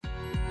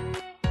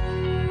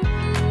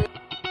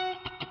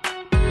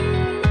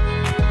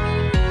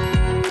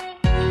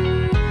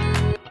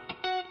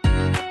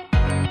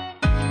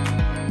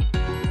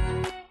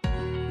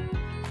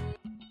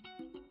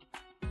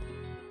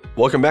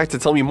Welcome back to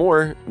Tell Me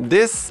More.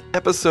 This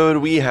episode,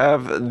 we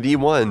have the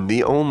one,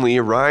 the only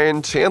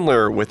Ryan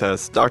Chandler with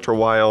us. Dr.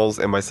 Wiles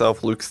and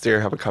myself, Luke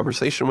Stair, have a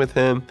conversation with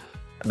him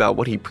about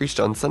what he preached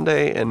on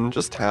Sunday and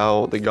just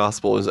how the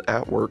gospel is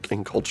at work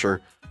in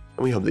culture.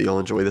 And we hope that you'll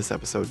enjoy this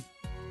episode.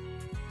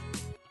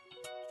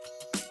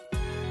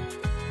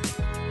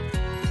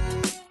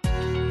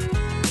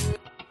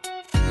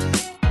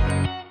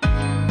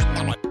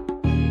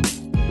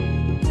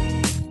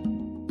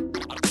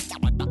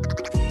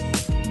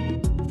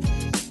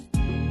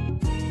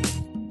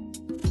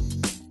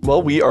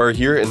 Well, we are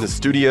here in the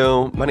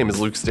studio. My name is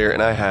Luke Stair,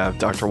 and I have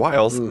Dr.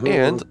 Wiles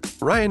and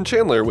Ryan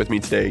Chandler with me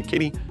today.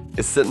 Katie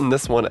is sitting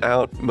this one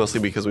out, mostly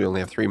because we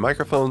only have 3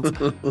 microphones.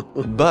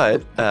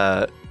 But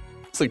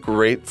it's a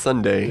great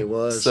Sunday. It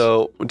was.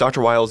 So, Dr.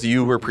 Wiles,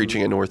 you were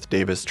preaching at North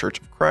Davis Church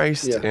of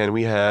Christ, and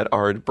we had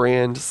our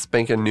brand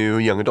spanking new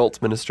young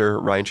adults minister,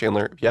 Ryan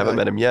Chandler. If you haven't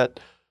met him yet,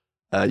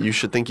 you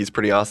should think he's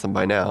pretty awesome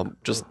by now,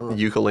 just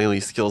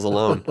ukulele skills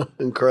alone.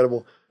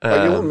 Incredible.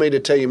 You want me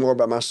to tell you more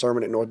about my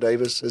sermon at North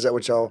Davis? Is that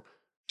what y'all...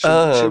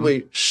 Should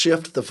we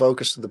shift the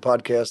focus of the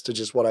podcast to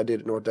just what I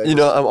did at North Davis? You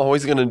know, I'm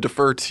always going to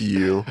defer to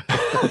you.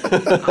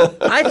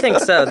 I think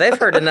so. They've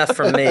heard enough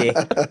from me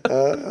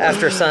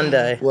after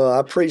Sunday. Well,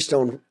 I preached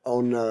on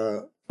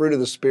Fruit of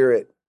the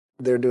Spirit.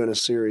 They're doing a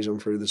series on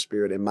Fruit of the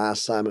Spirit, and my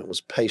assignment was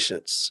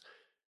patience,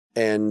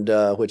 and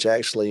which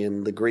actually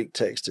in the Greek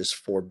text is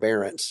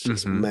forbearance.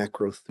 It's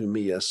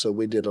macrothumia. So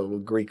we did a little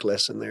Greek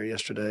lesson there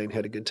yesterday and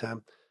had a good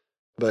time.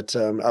 But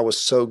I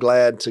was so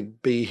glad to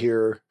be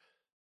here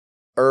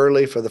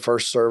early for the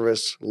first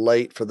service,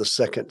 late for the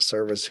second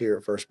service here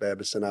at First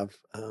Baptist. And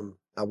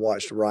I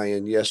watched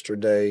Ryan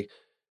yesterday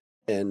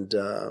and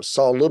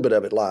saw a little bit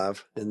of it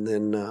live. And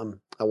then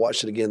I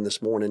watched it again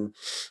this morning.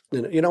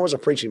 And, you know, I was a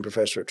preaching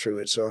professor at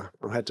Truett, so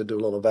I had to do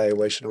a little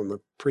evaluation on the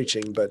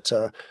preaching, but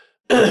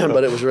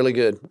but it was really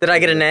good. Did I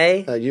get an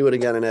A? You would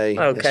have got an A.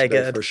 Okay,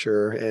 good. For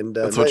sure. And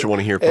that's what you want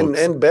to hear, folks.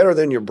 And better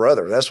than your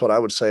brother. That's what I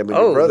would say. I mean,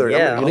 your brother.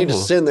 Yeah. You need to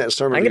send that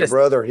sermon to your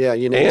brother. Yeah,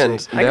 you need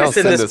to. I'm going to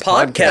send this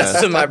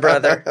podcast to my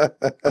brother.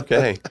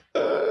 Okay.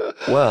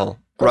 Well,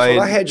 Ryan. Ryan.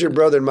 I had your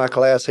brother in my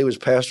class. He was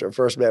pastor at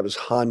First Baptist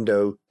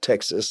Hondo,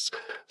 Texas.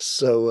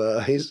 So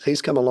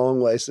he's come a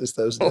long way since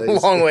those days. A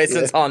long way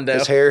since Hondo.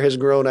 His hair has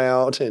grown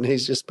out, and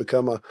he's just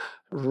become a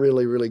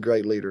really, really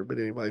great leader. But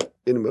anyway,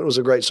 it was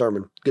a great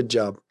sermon. Good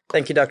job.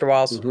 Thank you, Dr.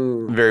 Wiles.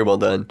 Very well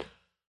done.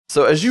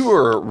 So as you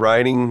were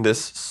writing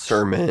this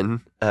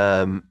sermon,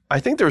 I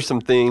think there were some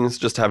things,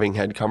 just having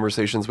had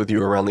conversations with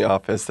you around the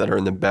office, that are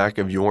in the back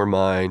of your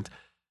mind.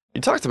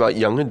 You talked about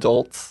young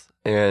adults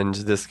and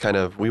this kind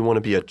of, we want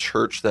to be a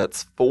church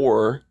that's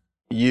for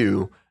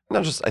you,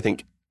 not just, I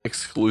think,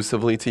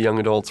 exclusively to young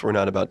adults. We're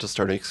not about to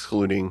start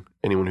excluding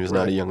anyone who's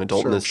not a young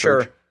adult in this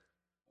church.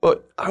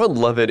 But I would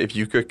love it if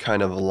you could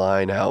kind of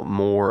line out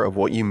more of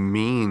what you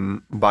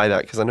mean by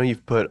that, because I know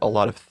you've put a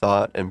lot of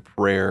thought and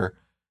prayer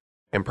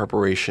and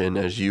preparation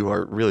as you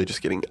are really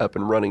just getting up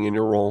and running in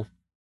your role.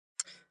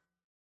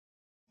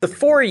 The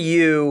for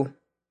you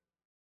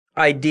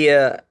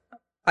idea,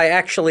 I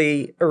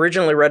actually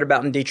originally read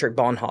about in Dietrich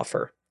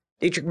Bonhoeffer.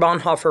 Dietrich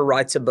Bonhoeffer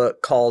writes a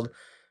book called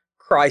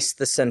Christ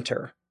the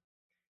Center.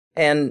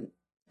 And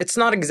it's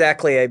not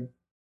exactly a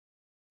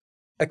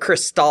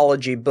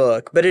Christology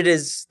book, but it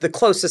is the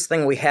closest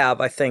thing we have,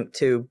 I think,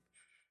 to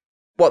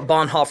what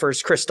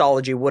Bonhoeffer's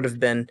Christology would have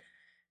been. And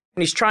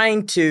he's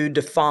trying to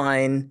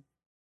define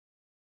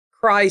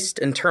Christ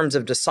in terms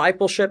of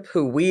discipleship,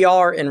 who we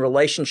are in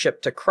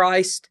relationship to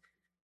Christ.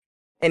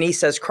 And he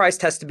says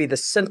Christ has to be the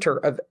center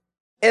of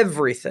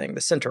everything, the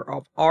center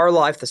of our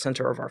life, the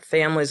center of our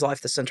family's life,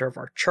 the center of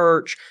our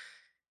church.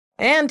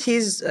 And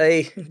he's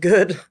a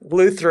good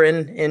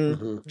Lutheran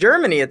in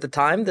Germany at the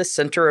time, the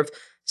center of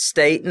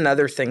state and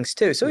other things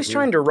too. So he's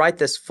trying to write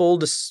this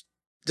full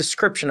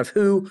description of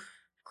who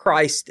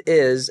Christ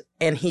is,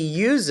 and he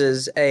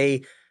uses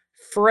a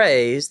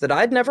phrase that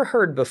I'd never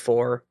heard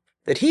before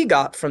that he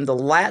got from the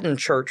Latin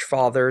church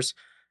fathers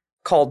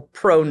called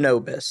pro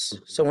nobis.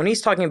 So when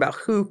he's talking about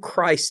who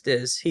Christ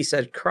is, he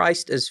said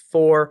Christ is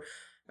for,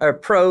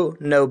 pro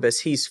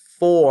nobis, he's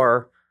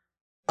for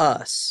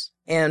us.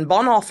 And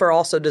Bonhoeffer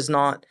also does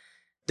not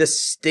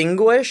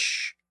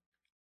distinguish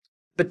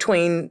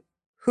between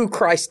who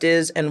Christ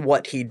is and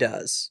what he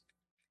does.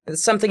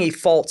 It's something he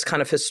faults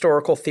kind of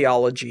historical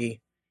theology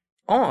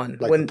on.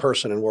 Like the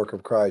person and work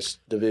of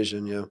Christ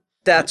division, yeah.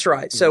 That's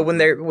right. So when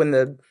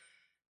the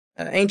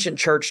ancient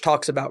church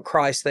talks about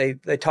Christ, they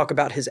talk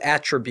about his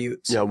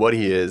attributes. Yeah, what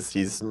he is.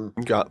 He's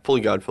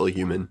fully God, fully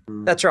human.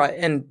 That's right.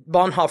 And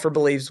Bonhoeffer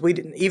believes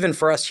even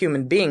for us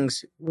human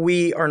beings,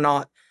 we are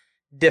not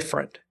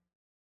different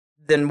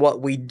than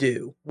what we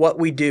do. What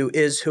we do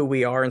is who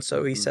we are. And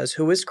so he says,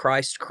 who is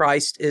Christ?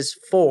 Christ is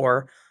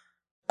for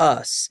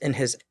us in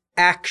his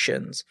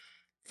actions.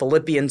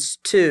 Philippians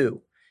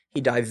 2, he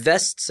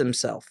divests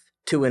himself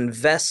to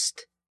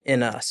invest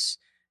in us.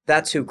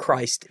 That's who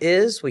Christ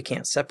is. We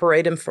can't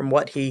separate him from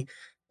what he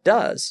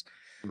does.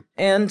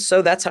 And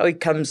so that's how he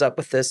comes up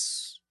with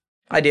this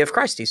idea of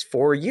Christ. He's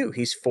for you.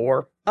 He's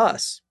for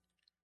us.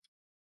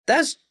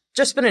 That's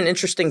just been an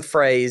interesting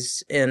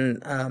phrase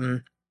in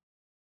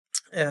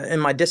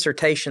my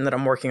dissertation that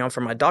I'm working on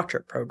for my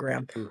doctorate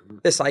program.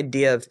 This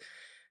idea of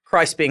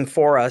Christ being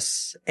for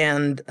us,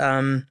 and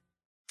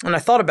I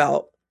thought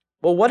about,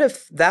 well, what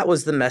if that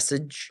was the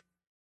message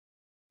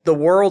the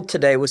world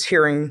today was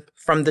hearing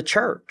from the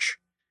church?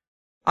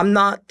 I'm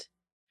not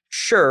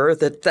sure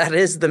that that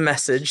is the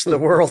message the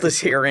world is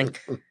hearing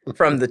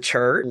from the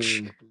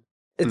church.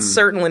 It's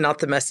certainly not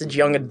the message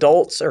young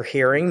adults are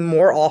hearing.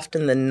 More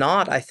often than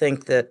not, I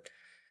think that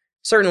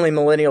certainly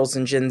millennials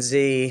and Gen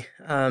Z,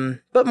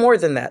 but more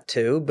than that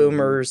too,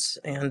 boomers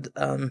and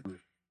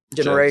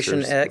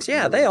Generation X,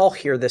 yeah, they all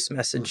hear this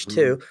message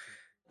too.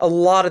 A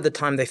lot of the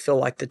time they feel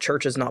like the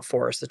church is not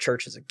for us. The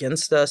church is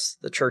against us.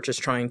 The church is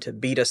trying to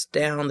beat us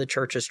down. The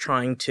church is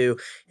trying to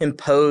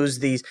impose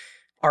these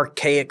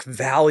archaic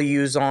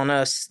values on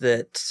us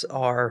that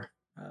are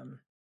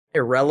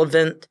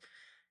irrelevant.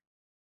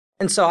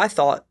 And so I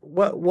thought,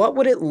 what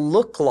would it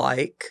look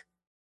like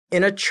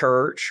in a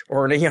church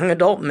or in a young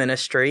adult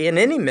ministry, in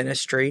any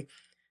ministry,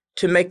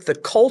 to make the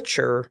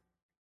culture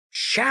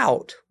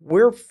shout,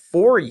 we're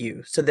for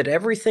you, so that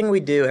everything we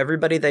do,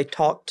 everybody they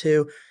talk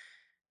to,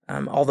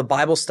 all the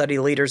Bible study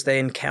leaders they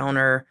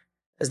encounter,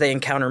 as they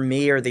encounter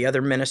me or the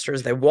other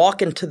ministers, they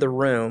walk into the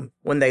room.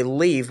 When they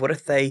leave, what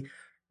if they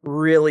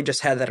really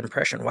just had that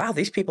impression? Wow,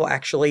 these people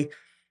actually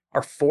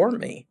are for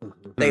me.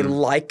 They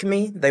like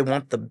me. They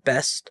want the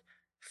best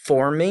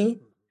for me.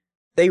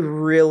 They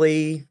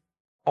really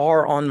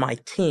are on my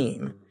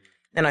team.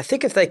 And I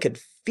think if they could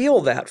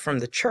feel that from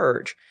the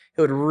church,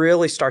 it would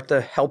really start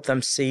to help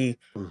them see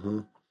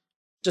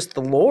just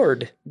the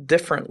Lord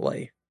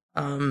differently.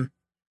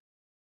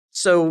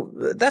 So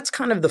that's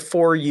kind of the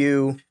for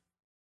you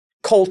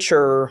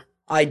culture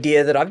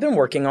idea that I've been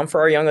working on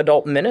for our young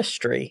adult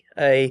ministry.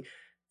 A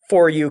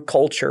for you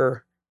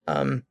culture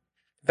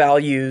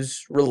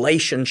values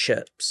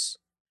relationships.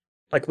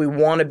 Like we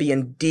want to be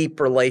in deep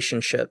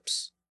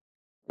relationships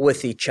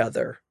with each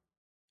other.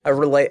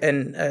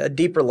 A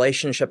deep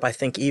relationship, I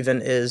think,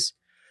 even is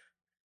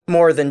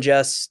more than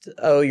just,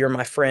 oh, you're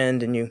my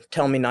friend and you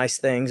tell me nice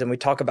things and we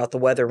talk about the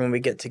weather when we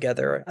get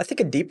together. I think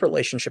a deep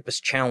relationship is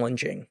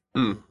challenging.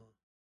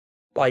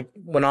 Like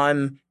when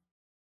I'm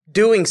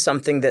doing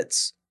something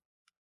that's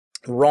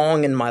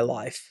wrong in my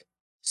life,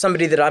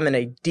 somebody that I'm in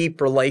a deep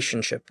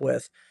relationship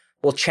with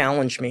will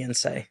challenge me and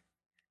say,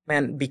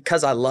 man,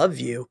 because I love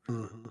you,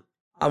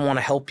 I want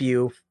to help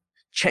you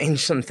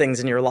change some things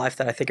in your life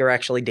that I think are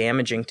actually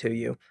damaging to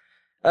you.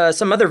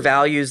 Some other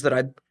values that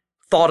I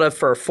thought of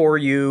for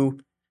you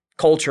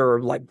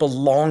culture, like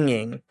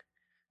belonging,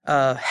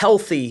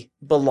 healthy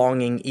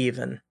belonging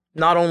even.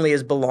 Not only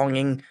is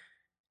belonging,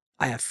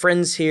 I have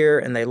friends here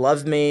and they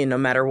love me no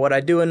matter what I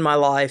do in my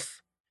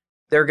life,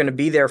 they're going to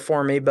be there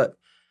for me, but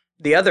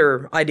the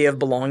other idea of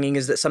belonging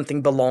is that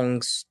something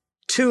belongs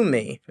to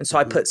me. And so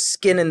I put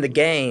skin in the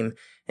game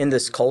in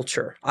this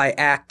culture. I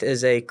act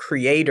as a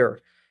creator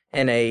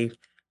and a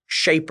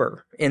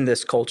shaper in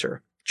this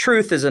culture.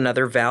 Truth is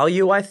another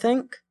value, I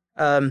think.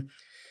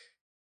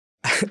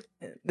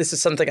 This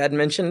is something I'd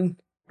mentioned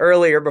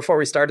earlier before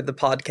we started the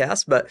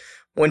podcast, but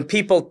when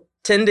people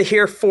tend to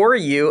hear for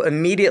you,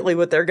 immediately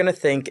what they're going to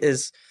think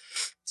is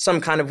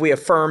some kind of we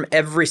affirm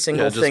every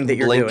single thing that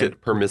you're doing.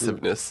 Blanket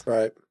permissiveness.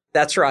 Right.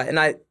 That's right. And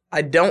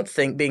I don't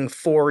think being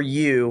for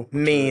you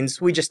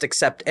means we just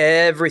accept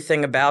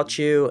everything about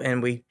you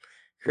and we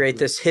create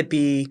this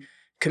hippie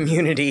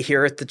community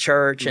here at the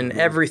church and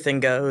everything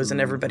goes and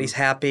everybody's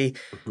happy.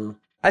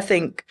 I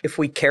think if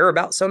we care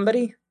about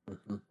somebody,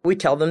 we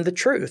tell them the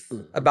truth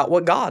about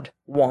what God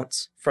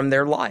wants from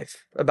their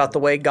life, about the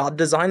way God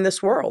designed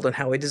this world and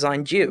how he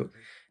designed you.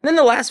 And then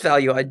the last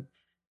value I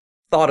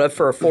thought of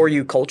for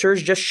you culture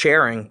is just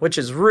sharing, which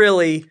is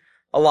really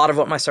a lot of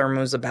what my sermon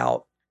was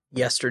about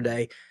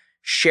yesterday.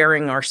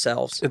 Sharing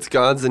ourselves. It's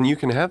God's and you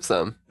can have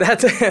some.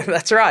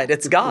 That's right.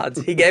 It's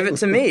God's. He gave it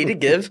to me to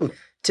give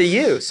to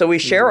you. So we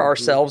share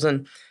ourselves.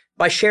 And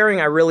by sharing,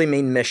 I really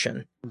mean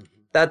mission.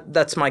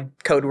 That's my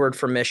code word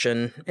for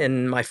mission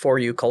in my For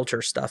You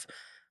culture stuff.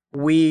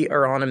 We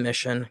are on a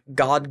mission.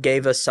 God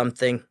gave us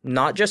something,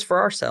 not just for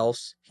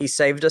ourselves. He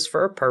saved us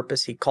for a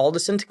purpose. He called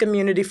us into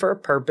community for a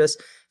purpose.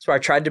 So I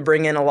tried to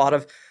bring in a lot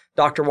of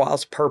Dr.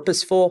 Weil's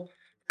purposeful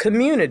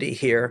community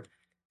here.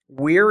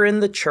 We're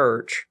in the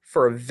church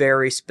for a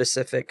very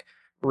specific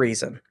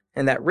reason.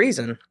 And that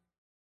reason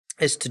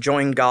is to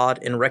join God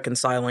in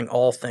reconciling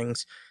all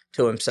things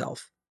to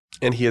himself.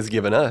 And he has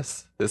given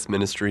us this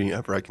ministry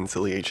of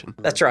reconciliation.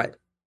 That's right.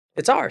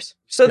 It's ours.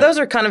 So those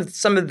are kind of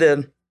some of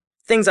the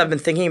things I've been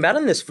thinking about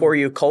in this For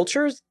You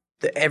culture,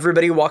 that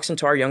everybody who walks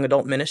into our young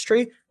adult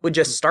ministry would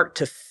just start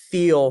to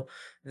feel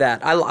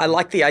that. I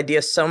like the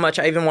idea so much.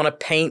 I even want to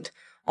paint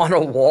on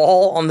a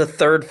wall on the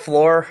third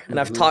floor. And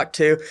I've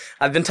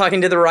been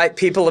talking to the right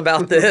people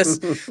about this.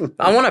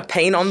 I want to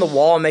paint on the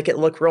wall and make it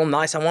look real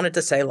nice. I want it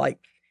to say like,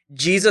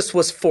 Jesus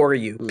was for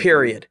you,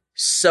 period.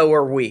 So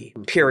are we,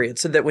 period.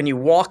 So that when you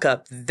walk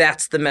up,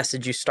 that's the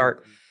message you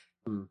start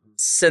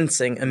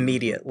sensing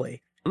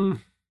immediately. You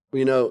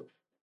know,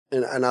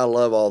 and I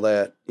love all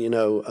that. You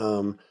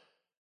know,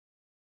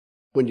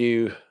 when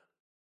you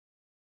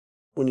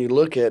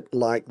look at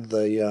like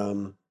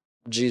the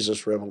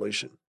Jesus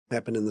Revolution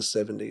happened in the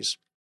 70s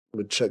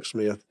with Chuck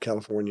Smith,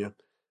 California,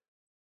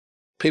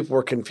 people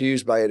were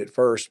confused by it at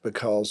first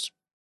because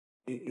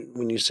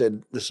when you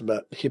said this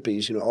about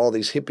hippies, all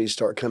these hippies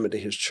start coming to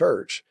his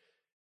church,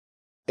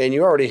 and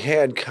you already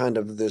had kind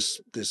of this.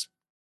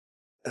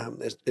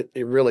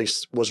 It really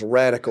was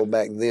radical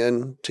back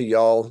then to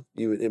y'all.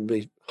 It'd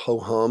be ho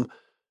hum,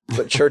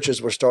 but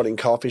churches were starting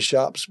coffee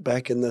shops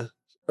back in the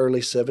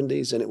early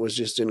 70s, and it was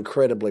just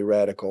incredibly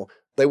radical.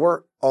 They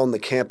weren't on the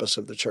campus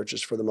of the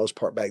churches for the most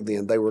part back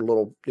then. They were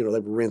little, they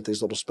would rent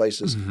these little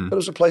spaces, but it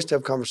was a place to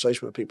have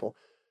conversation with people.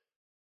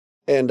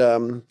 And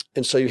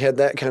so you had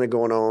that kind of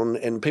going on,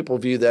 and people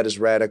view that as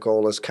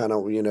radical, as kind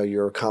of,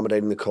 you're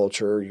accommodating the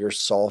culture, you're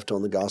soft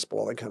on the gospel,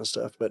 all that kind of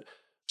stuff. But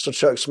so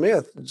Chuck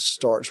Smith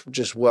starts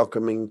just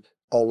welcoming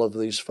all of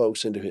these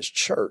folks into his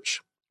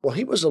church. Well,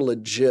 he was a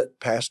legit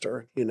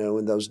pastor,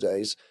 in those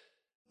days.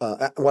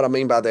 What I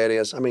mean by that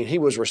is, he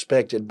was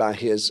respected by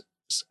his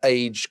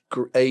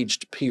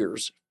aged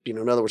peers.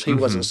 In other words, he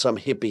wasn't some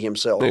hippie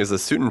himself. He was a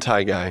suit and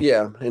tie guy.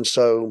 Yeah, and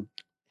so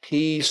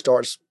he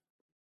starts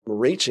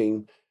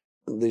reaching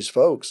these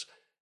folks,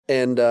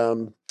 and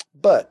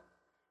but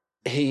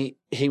he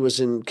was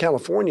in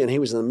California, and he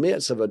was in the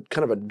midst of a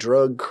kind of a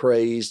drug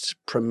crazed,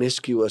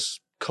 promiscuous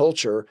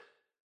culture,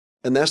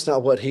 and that's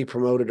not what he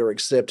promoted or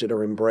accepted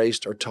or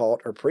embraced or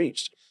taught or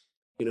preached.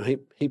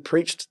 He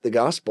preached the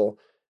gospel,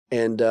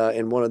 and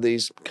one of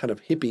these kind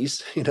of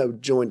hippies,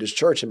 joined his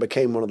church and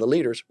became one of the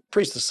leaders.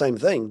 Preached the same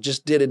thing,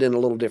 just did it in a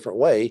little different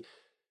way,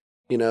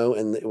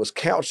 and it was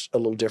couched a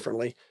little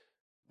differently,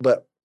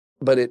 but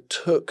it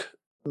took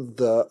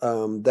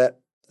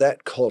that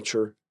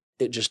culture,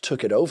 it just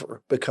took it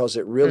over because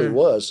it really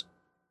was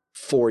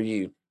for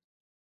you,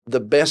 the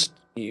best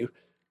you.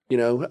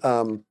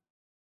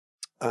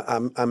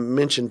 I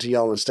mentioned to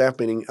y'all in staff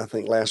meeting, I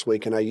think last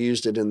week, and I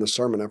used it in the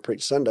sermon I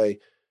preached Sunday.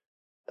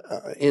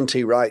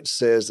 N.T. Wright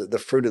says that the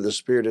fruit of the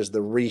Spirit is the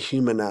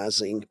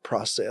rehumanizing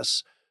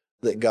process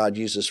that God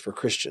uses for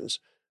Christians.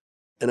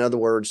 In other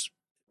words,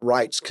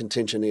 Wright's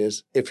contention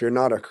is, if you're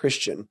not a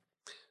Christian,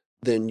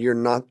 then you're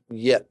not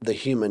yet the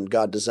human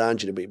God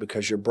designed you to be,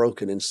 because you're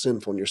broken and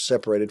sinful and you're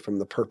separated from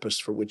the purpose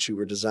for which you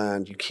were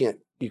designed. You can't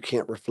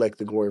reflect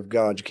the glory of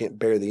God. You can't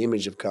bear the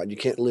image of God. You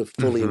can't live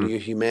fully into your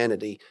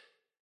humanity.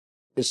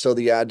 And so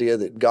the idea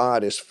that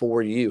God is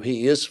for you,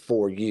 he is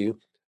for you,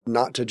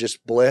 not to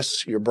just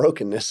bless your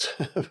brokenness,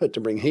 but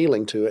to bring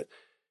healing to it.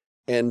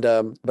 And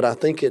but I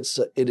think it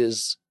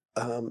is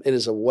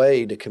a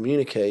way to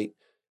communicate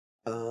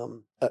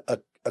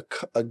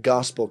a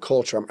gospel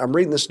culture. I'm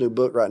reading this new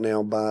book right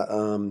now by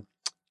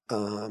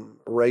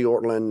Ray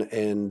Ortlund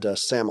and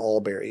Sam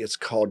Alberry. It's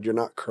called "You're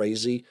Not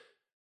Crazy: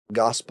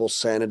 Gospel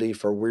Sanity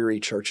for Weary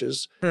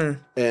Churches."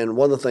 And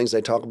one of the things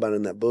they talk about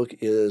in that book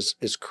is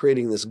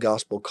creating this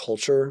gospel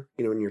culture,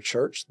 in your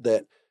church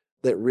that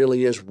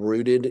really is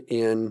rooted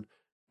in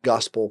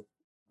gospel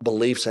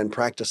beliefs and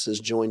practices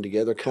joined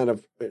together.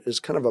 It's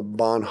kind of a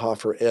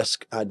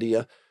Bonhoeffer-esque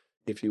idea,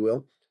 if you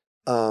will.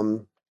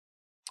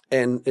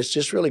 And it's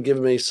just really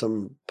given me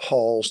some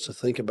pause to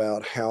think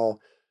about how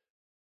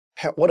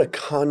what a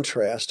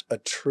contrast a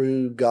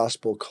true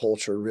gospel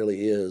culture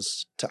really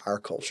is to our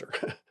culture.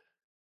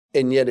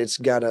 And yet it's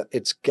got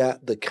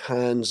the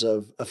kinds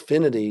of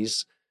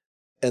affinities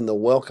and the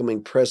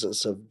welcoming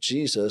presence of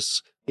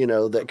Jesus,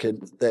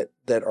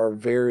 that are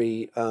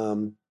very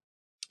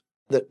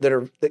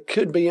that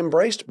could be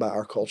embraced by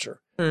our culture.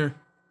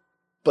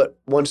 But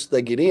once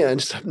they get in,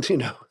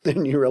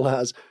 then you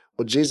realize,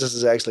 well, Jesus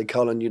is actually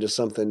calling you to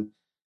something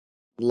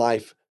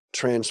life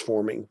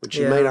transforming, but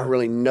you may not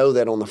really know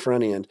that on the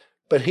front end.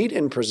 But he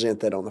didn't present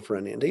that on the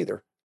front end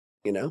either.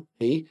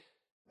 The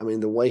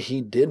way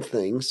he did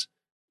things,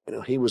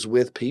 he was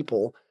with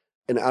people.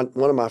 And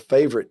one of my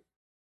favorite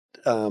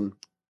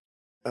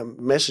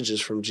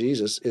messages from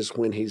Jesus is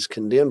when he's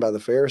condemned by the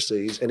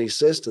Pharisees, and he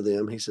says to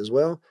them, he says,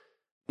 well,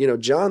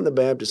 John the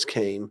Baptist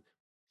came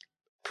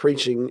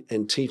preaching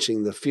and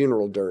teaching the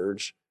funeral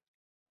dirge.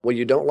 Well,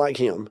 you don't like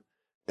him.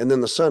 And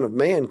then the Son of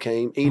Man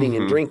came eating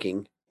and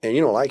drinking, and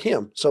you don't like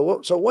him.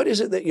 So what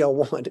is it that y'all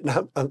want?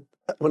 And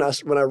when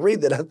I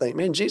read that, I think,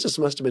 man, Jesus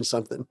must have been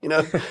something,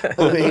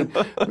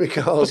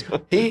 because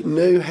he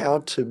knew how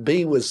to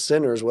be with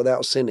sinners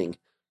without sinning.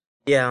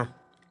 Yeah.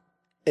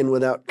 And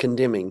without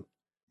condemning.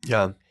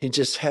 Yeah. He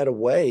just had a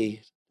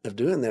way of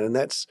doing that. And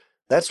that's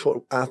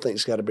what I think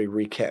has got to be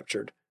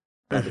recaptured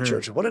by the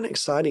church. What an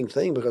exciting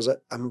thing, because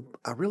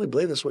I really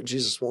believe that's what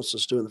Jesus wants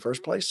us to do in the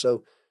first place.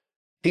 So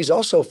he's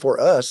also for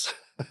us,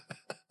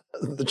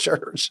 the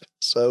church.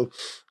 So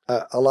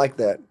I like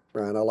that,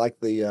 Brian. I like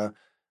the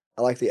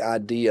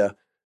idea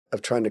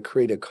of trying to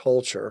create a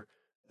culture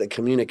that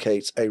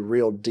communicates a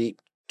real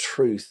deep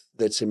truth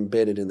that's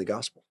embedded in the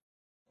gospel.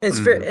 It's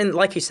very, and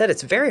like you said,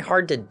 it's very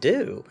hard to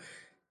do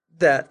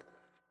that.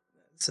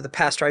 So the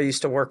pastor I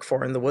used to work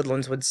for in the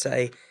Woodlands would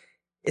say,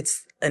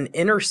 it's an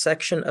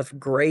intersection of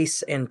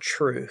grace and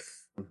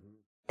truth.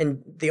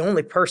 And the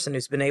only person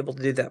who's been able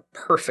to do that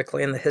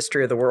perfectly in the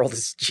history of the world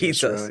is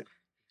Jesus. That's right.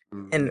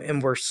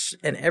 Mm-hmm.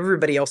 and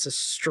everybody else is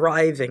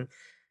striving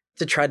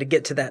to try to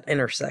get to that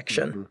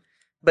intersection. Mm-hmm.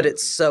 But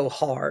it's so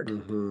hard.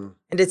 Mm-hmm.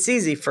 And it's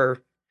easy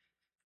for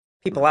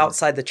people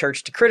outside the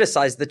church to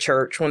criticize the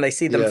church when they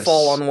see them Yes.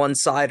 fall on one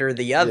side or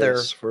the other.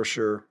 Yes, for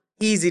sure.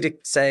 Easy to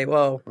say,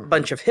 well, a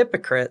bunch of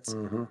hypocrites.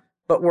 Mm-hmm.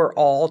 But we're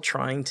all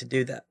trying to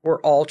do that.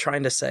 We're all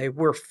trying to say,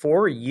 we're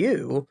for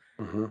you.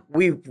 Mm-hmm.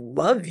 We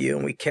love you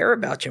and we care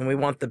about you and we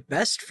want the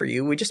best for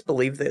you. We just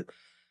believe that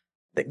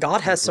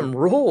God has some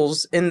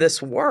rules in this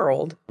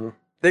world that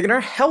are going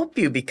to help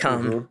you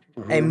become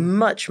a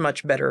much,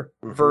 much better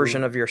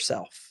version of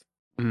yourself.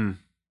 Mm.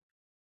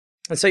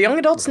 And so young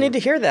adults need to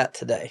hear that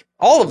today.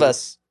 All of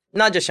us,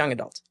 not just young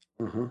adults,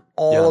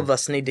 all of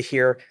us need to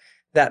hear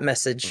that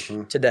message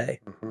today.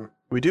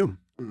 We do.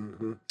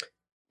 Mm-hmm.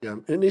 Yeah,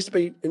 and it needs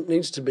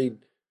to be,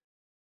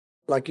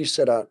 like you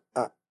said.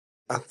 I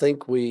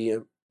think we,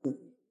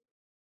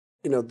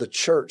 the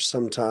church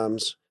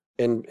sometimes,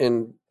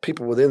 and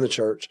people within the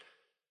church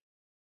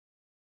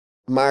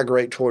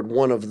migrate toward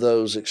one of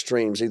those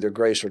extremes, either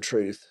grace or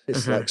truth.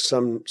 It's like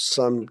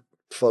some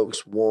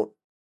folks want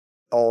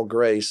all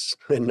grace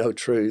and no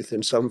truth,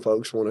 and some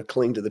folks want to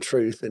cling to the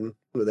truth and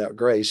without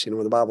grace.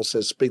 When the Bible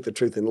says, "Speak the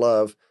truth in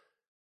love,"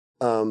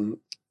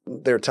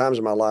 there are times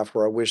in my life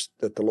where I wish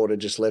that the Lord had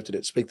just left it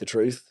at "speak the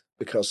truth,"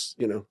 because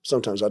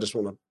sometimes I just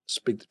want to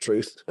speak the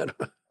truth. I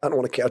don't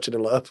want to couch it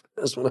in love.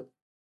 I just want to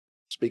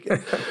speak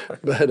it,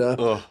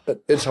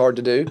 but it's hard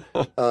to do.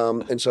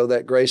 And so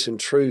that grace and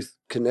truth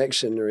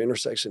connection or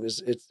intersection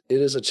it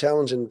is a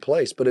challenging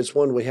place, but it's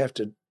one we have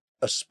to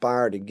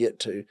aspire to get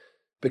to,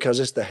 because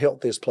it's the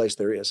healthiest place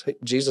there is.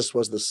 Jesus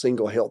was the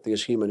single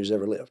healthiest human who's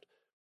ever lived,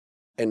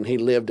 and he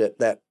lived at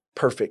that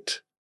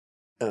perfect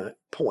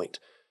point.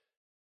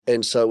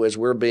 And so as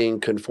we're being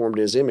conformed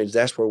to his image,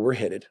 that's where we're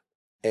headed.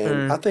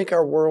 And I think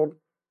our world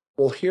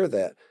will hear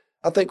that.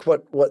 I think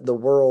what the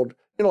world,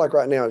 like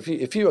right now,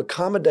 if you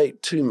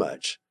accommodate too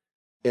much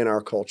in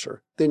our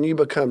culture, then you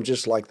become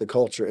just like the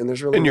culture. And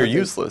there's really And you're nothing,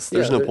 useless.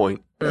 There's no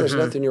point. There's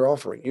nothing you're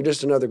offering. You're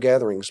just another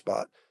gathering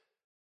spot.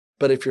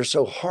 But if you're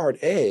so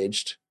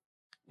hard-edged,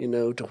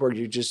 to where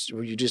you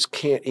just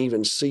can't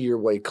even see your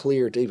way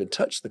clear to even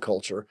touch the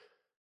culture,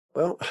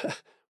 well,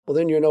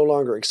 then you're no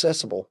longer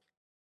accessible.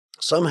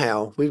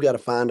 Somehow we've got to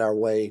find our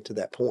way to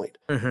that point.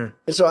 And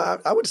so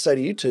I would say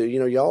to you two,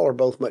 y'all are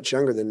both much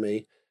younger than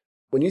me.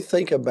 When you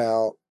think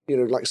about,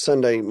 like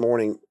Sunday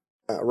morning,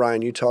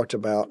 Ryan, you talked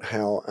about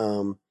how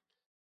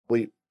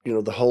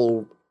the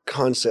whole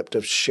concept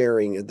of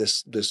sharing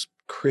this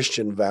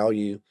Christian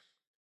value,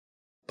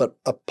 but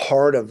a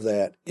part of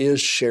that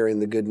is sharing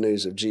the good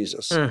news of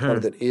Jesus. Part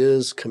of that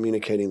is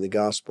communicating the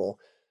gospel.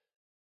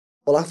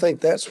 Well, I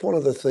think that's one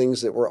of the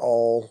things that we're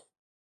all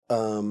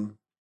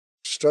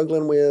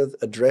struggling with,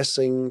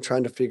 addressing,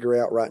 trying to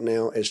figure out right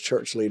now as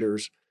church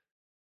leaders.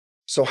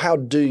 So how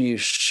do you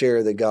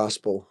share the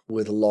gospel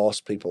with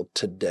lost people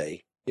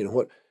today?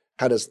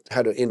 How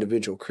do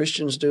individual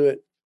Christians do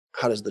it?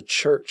 How does the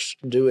church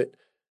do it?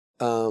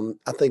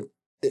 I think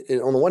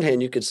on the one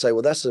hand, you could say,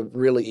 well, that's a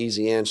really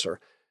easy answer.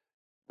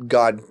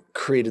 God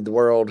created the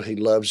world. He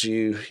loves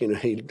you.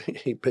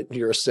 He put,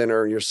 you're a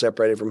sinner. You're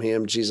separated from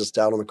him. Jesus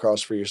died on the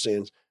cross for your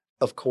sins.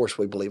 Of course,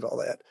 we believe all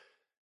that.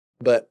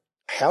 But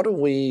how do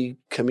we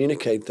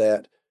communicate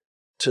that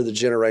to the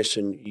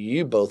generation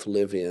you both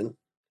live in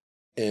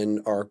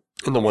and are...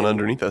 And the one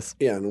underneath us.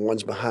 Yeah, and the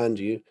ones behind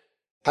you.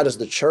 How does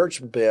the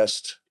church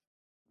best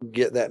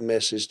get that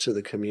message to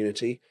the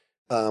community?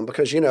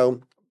 Because,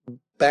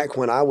 back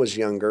when I was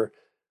younger,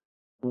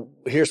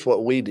 here's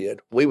what we did.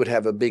 We would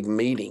have a big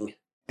meeting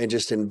and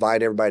just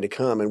invite everybody to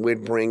come, and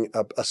we'd bring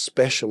a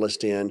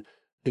specialist in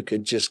who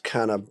could just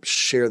kind of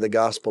share the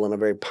gospel in a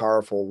very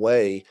powerful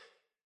way.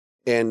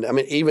 And I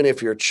mean, even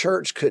if your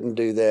church couldn't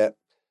do that,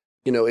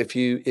 if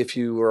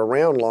you were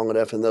around long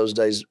enough in those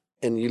days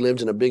and you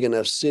lived in a big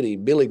enough city,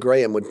 Billy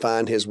Graham would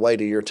find his way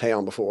to your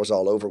town before it was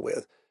all over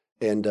with.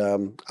 And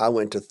I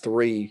went to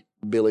 3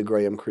 Billy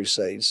Graham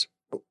crusades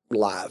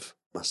live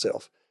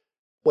myself.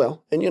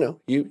 Well, and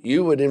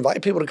you would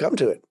invite people to come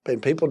to it,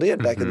 and people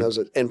did back in those.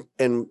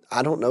 And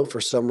I don't know,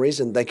 for some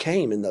reason they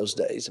came in those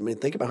days. I mean,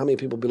 think about how many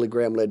people Billy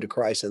Graham led to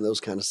Christ in those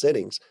kind of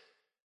settings.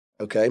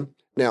 Okay,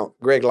 now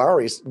Greg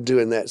Lowry's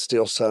doing that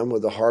still some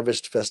with the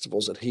harvest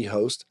festivals that he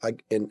hosts.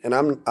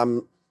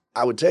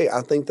 I would tell you,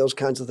 I think those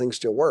kinds of things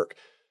still work,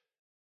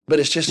 but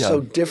it's just so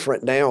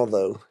different now,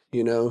 though.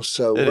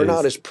 So we're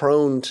not as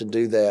prone to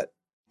do that.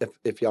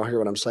 If y'all hear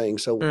what I'm saying,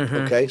 so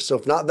okay, so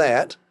if not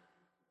that,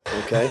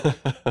 okay.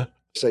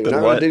 So you're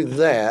not going to do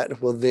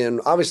that. Well,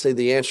 then obviously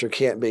the answer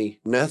can't be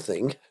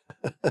nothing.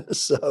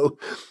 So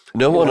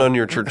no one on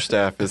your church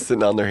staff is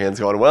sitting on their hands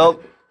going, well,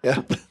 this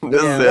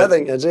is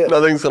nothing. That's it.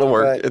 Nothing's going to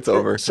work. Right. It's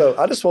over. So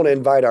I just want to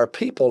invite our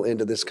people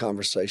into this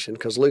conversation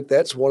because, Luke,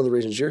 that's one of the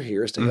reasons you're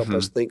here is to help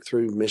us think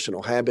through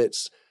missional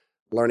habits,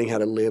 learning how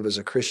to live as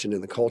a Christian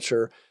in the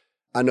culture.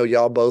 I know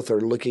y'all both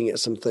are looking at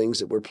some things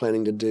that we're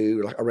planning to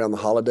do around the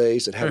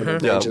holidays that have an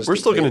evangelistic we're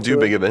still going to do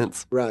big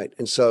events. Right.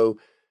 And so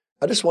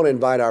I just want to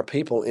invite our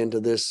people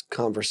into this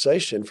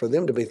conversation for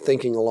them to be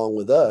thinking along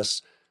with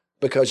us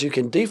because you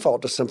can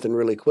default to something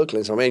really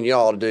quickly. So, man, you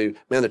ought to do,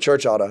 man, the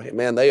church ought to,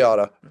 man, they ought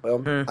to.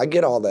 Well, I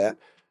get all that.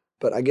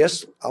 But I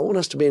guess I want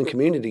us to be in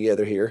community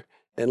together here,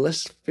 and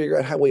let's figure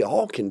out how we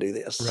all can do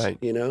this. Right.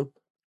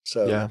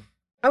 So Yeah.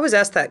 I was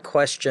asked that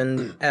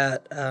question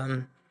at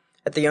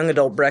the young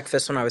adult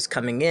breakfast when I was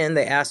coming in.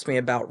 They asked me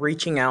about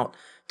reaching out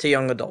to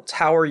young adults.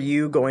 How are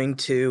you going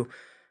to,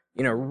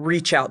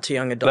 reach out to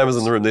young adults? When I was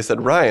in the room, they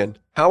said, Ryan,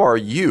 how are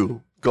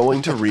you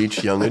going to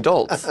reach young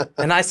adults?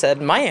 And I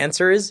said, my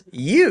answer is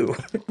you,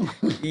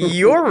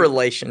 your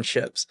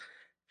relationships,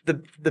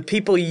 the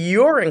people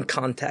you're in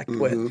contact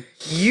with,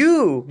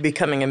 you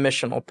becoming a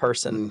missional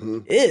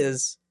person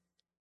is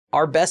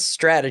our best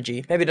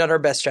strategy. Maybe not our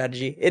best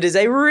strategy. It is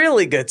a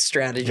really good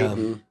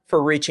strategy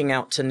for reaching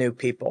out to new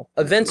people.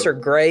 Events are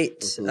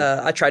great.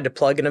 I tried to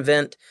plug an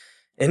event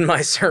in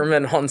my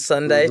sermon on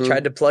Sunday,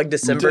 tried to plug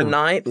December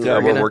 9th. Yeah,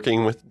 we're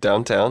working with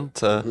downtown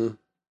to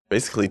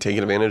basically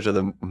taking advantage of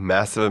the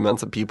massive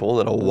amounts of people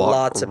that'll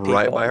walk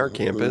right by our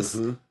campus.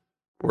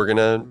 We're going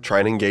to try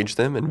and engage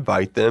them,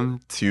 invite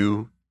them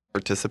to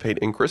participate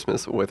in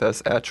Christmas with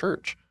us at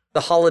church.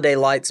 The Holiday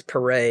Lights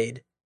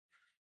Parade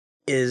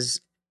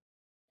is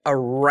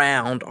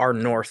around our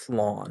north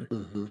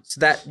lawn.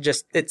 So that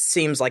it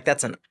seems like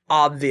that's an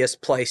obvious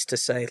place to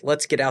say,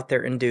 let's get out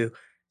there and do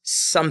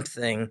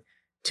something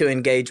to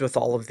engage with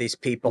all of these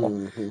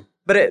people.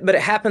 But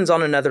it happens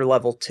on another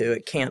level too.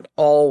 It can't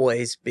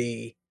always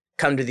be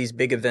come to these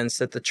big events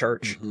that the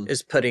church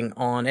is putting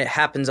on. It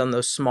happens on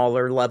those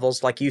smaller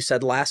levels, like you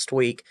said last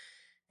week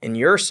in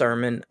your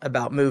sermon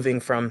about moving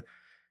from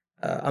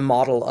a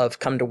model of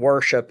come to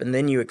worship and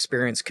then you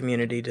experience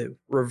community to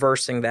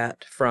reversing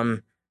that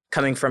from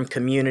coming from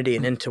community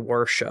and into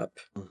worship.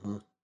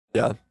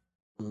 Yeah.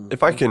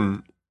 If I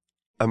can,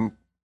 I'm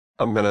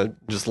going to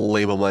just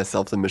label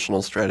myself the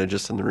missional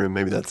strategist in the room.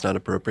 Maybe that's not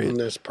appropriate.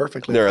 That's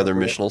perfectly There are other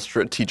appropriate. missional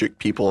strategic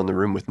people in the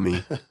room with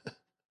me.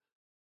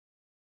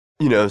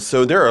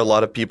 So there are a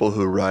lot of people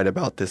who write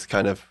about this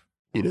kind of,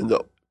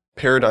 the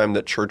paradigm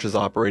that church is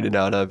operated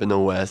out of in the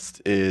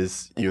West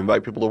is you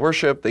invite people to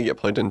worship, they get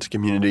plugged into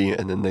community,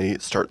 and then they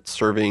start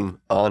serving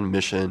on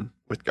mission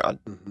with God.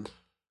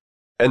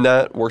 And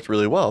that worked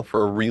really well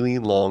for a really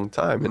long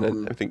time.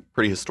 And I think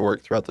pretty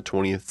historic throughout the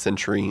 20th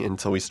century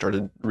until we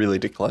started really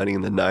declining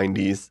in the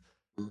 90s.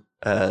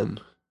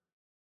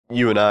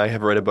 You and I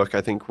have read a book,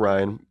 I think,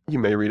 Ryan, you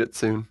may read it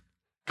soon,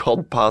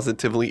 called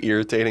Positively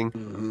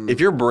Irritating. If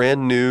you're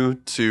brand new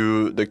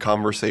to the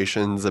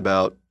conversations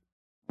about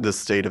the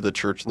state of the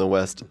church in the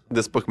West,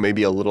 this book may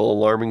be a little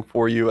alarming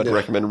for you. I'd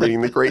recommend reading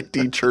The Great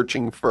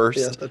De-Churching first.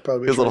 Yeah, that'd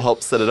probably be because it'll true.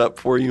 help set it up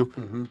for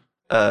you.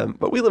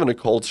 But we live in a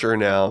culture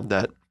now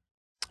that,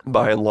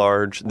 by and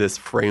large, this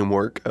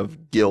framework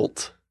of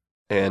guilt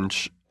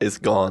is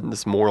gone,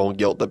 this moral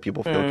guilt that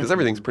people feel, because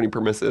everything's pretty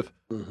permissive.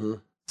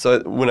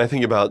 So when I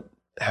think about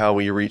how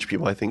we reach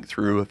people, I think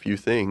through a few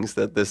things,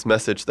 that this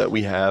message that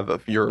we have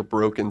of you're a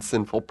broken,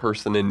 sinful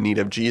person in need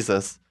of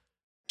Jesus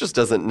just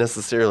doesn't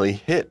necessarily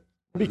hit.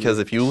 Because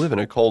if you live in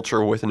a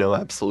culture with no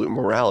absolute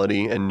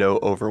morality and no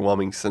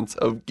overwhelming sense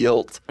of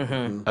guilt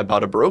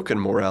about a broken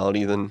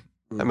morality, then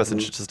that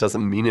message just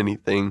doesn't mean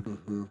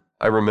anything.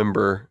 I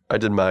remember I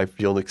did my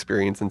field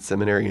experience in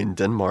seminary in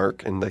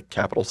Denmark, in the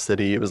capital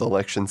city. It was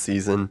election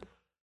season,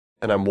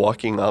 and I'm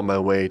walking on my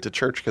way to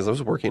church because I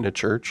was working at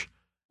church,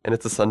 and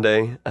it's a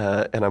Sunday,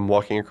 and I'm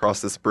walking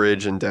across this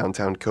bridge in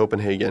downtown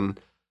Copenhagen,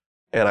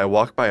 and I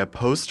walk by a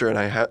poster,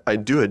 and I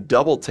do a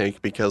double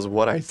take because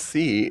what I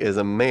see is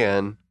a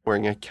man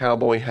wearing a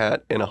cowboy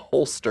hat and a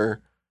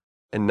holster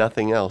and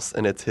nothing else,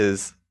 and it's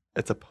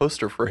a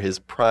poster for his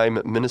prime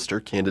minister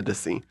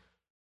candidacy.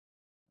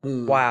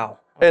 Wow.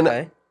 And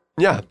Okay.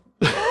 yeah.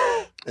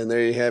 And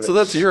there you have it. So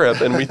that's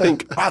Europe, and we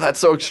think, wow, that's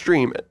so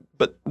extreme.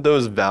 But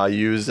those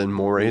values and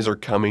mores are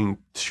coming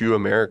to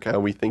America.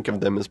 We think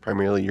of them as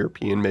primarily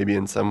European, maybe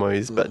in some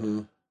ways, but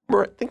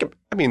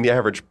the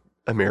average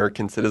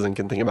American citizen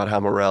can think about how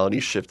morality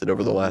shifted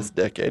over the last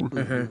decade.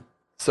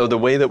 So the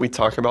way that we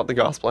talk about the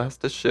gospel has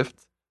to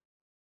shift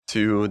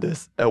to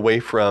this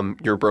away from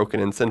you're broken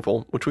and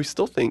sinful, which we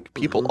still think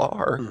people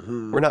are.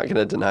 We're not going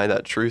to deny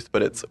that truth,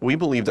 but we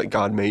believe that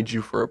God made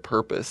you for a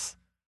purpose.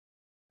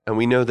 And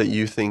we know that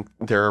you think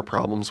there are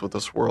problems with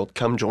this world.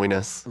 Come join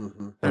us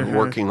and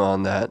working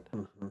on that.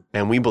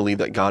 And we believe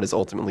that God is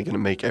ultimately going to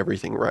make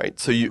everything right.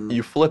 So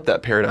you flip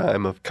that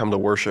paradigm of come to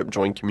worship,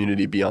 join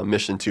community, be on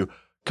mission to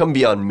come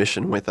be on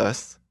mission with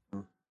us,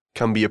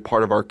 come be a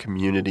part of our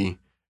community,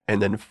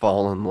 and then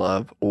fall in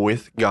love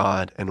with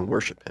God and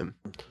worship Him.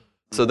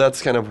 So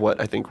that's kind of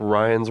what I think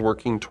Ryan's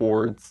working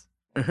towards.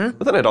 But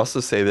then I'd also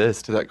say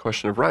this to that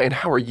question of, Ryan,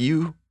 how are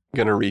you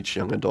going to reach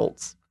young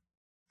adults?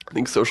 I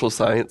think social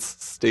science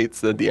states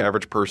that the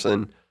average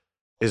person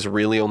is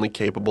really only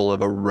capable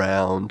of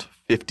around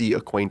 50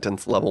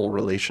 acquaintance-level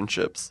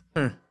relationships.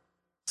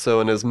 So,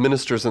 and as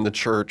ministers in the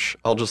church,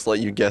 I'll just let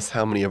you guess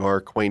how many of our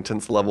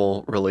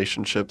acquaintance-level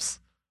relationships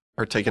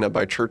are taken up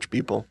by church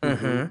people.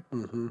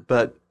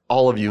 But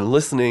all of you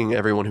listening,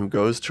 everyone who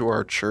goes to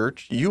our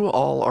church, you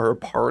all are a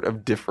part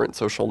of different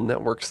social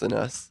networks than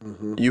us.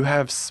 You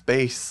have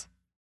space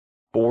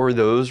for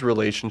those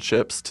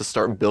relationships to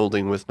start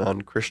building with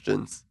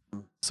non-Christians.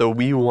 So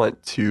we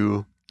want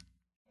to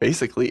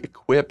basically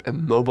equip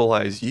and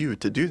mobilize you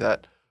to do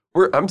that.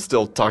 I'm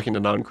still talking to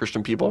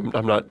non-Christian people.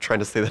 I'm not trying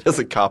to say that as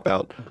a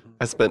cop-out.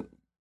 I spent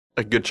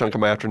a good chunk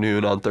of my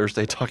afternoon on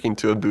Thursday talking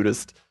to a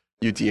Buddhist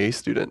UTA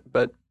student,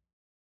 but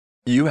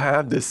you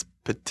have this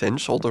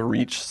potential to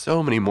reach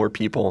so many more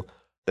people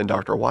than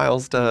Dr.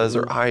 Wiles does,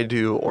 or I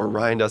do, or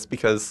Ryan does,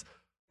 because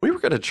we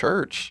work at a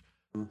church.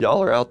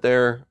 Y'all are out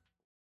there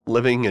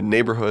living in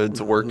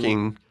neighborhoods,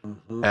 working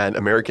at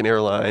American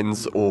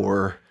Airlines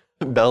or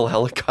Bell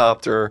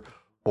Helicopter,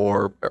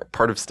 or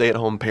part of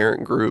stay-at-home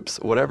parent groups,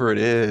 whatever it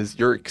is,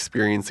 you're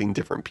experiencing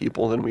different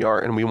people than we are,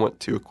 and we want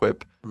to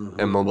equip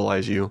and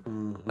mobilize you.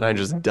 And I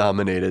just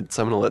dominated,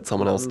 so I'm going to let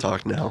someone else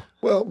talk now.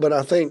 Well, but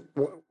I think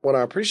what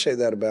I appreciate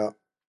that about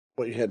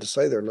what you had to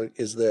say there, Luke,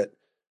 is that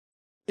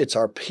it's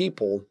our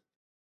people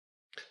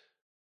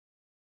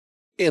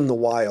in the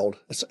wild.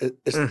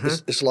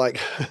 It's like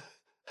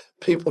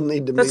people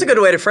need to meet. That's a good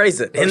way to phrase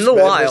it. In the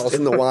wild.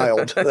 In the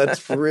wild.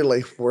 That's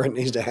really where it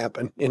needs to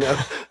happen, you know.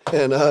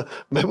 And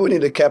maybe we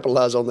need to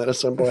capitalize on that at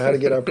some point, how to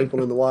get our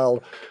people in the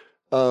wild.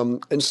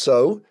 And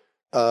so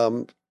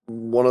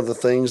one of the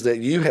things that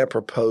you have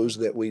proposed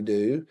that we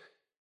do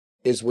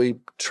is we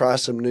try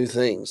some new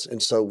things.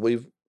 And so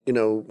we've, you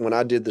know, when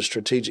I did the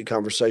strategic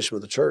conversation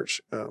with the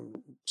church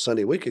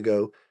Sunday a week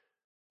ago,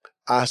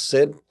 I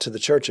said to the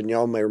church, and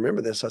y'all may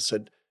remember this, I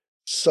said,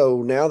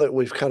 so now that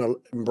we've kind of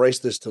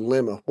embraced this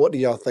dilemma, what do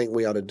y'all think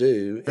we ought to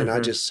do? And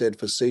I just said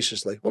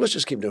facetiously, well, let's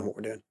just keep doing what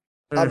we're doing.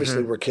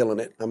 Obviously, we're killing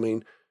it. I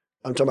mean,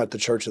 I'm talking about the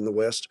church in the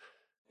West,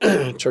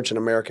 church in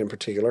America in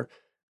particular,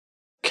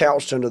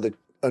 couched under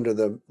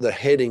the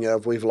heading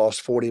of we've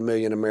lost 40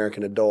 million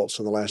American adults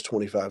in the last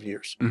 25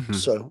 years.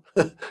 So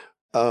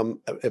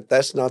if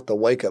that's not the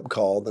wake-up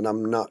call, then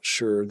I'm not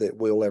sure that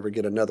we'll ever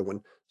get another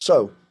one.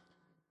 So,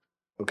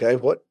 okay,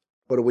 what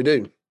do we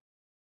do?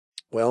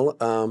 Well,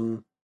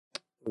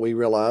 we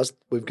realized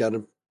we've got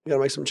to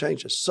make some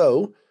changes.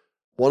 So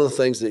one of the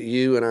things that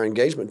you and our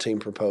engagement team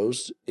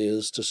proposed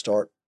is to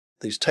start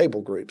these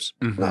table groups,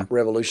 not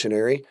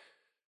revolutionary,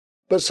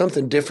 but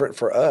something different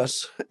for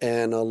us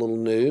and a little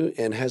new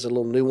and has a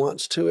little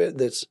nuance to it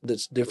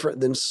that's different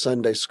than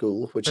Sunday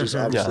school, which is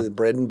obviously the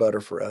bread and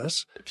butter for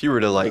us. If you were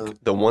to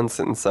the one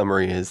sentence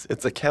summary is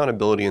it's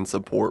accountability and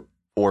support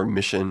for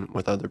mission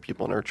with other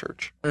people in our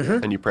church,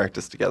 and you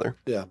practice together.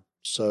 Yeah.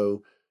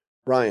 So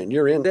Ryan,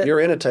 you're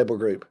in a table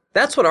group.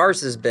 That's what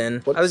ours has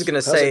been. I was going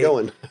to say,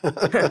 how's it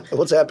going?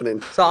 What's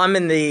happening? So I'm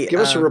in the. Give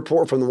us a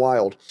report from the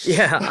wild.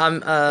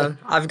 Yeah,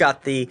 I've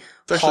got the.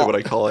 It's actually what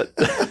I call it.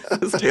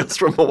 It's Tales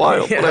from the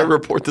Wild. When I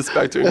report this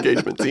back to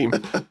engagement team.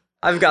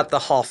 I've got the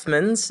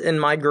Hoffmans in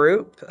my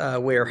group.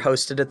 We are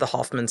hosted at the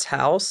Hoffmans'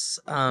 house.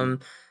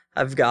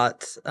 I've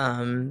got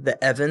the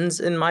Evans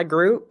in my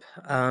group.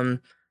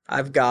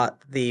 I've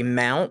got the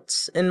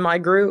Mounts in my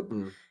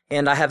group,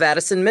 and I have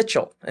Addison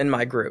Mitchell in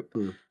my group.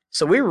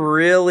 So we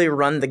really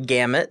run the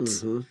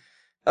gamut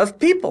of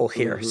people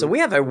here. So we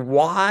have a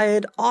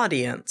wide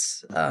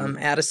audience.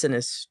 Addison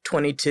is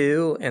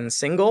 22 and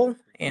single,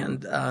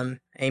 and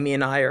Amy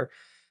and I are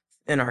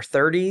in our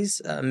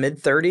 30s,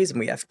 mid-30s, and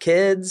we have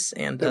kids.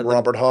 And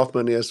Robert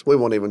Hoffman is, we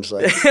won't even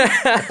say.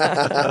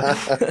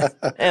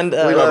 And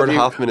Robert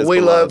Hoffman is we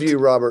beloved. love you,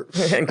 Robert.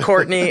 And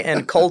Courtney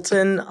and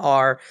Colton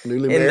are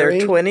in their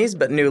 20s,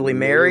 but newly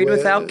married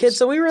without kids.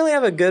 So we really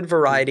have a good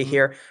variety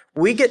here.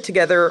 We get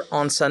together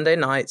on Sunday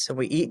nights and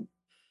we eat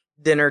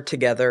dinner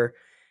together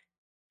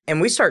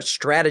and we start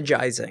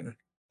strategizing.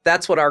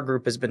 That's what our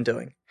group has been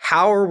doing.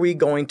 How are we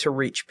going to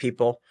reach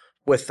people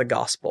with the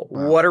gospel?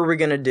 Wow. What are we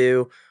going to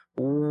do?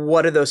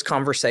 What do those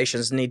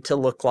conversations need to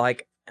look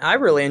like? I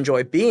really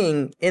enjoy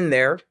being in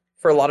there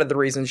for a lot of the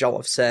reasons y'all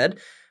have said.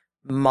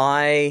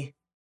 My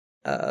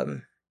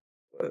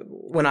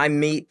when I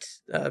meet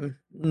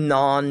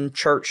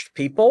non-churched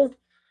people,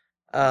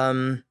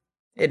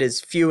 it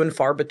is few and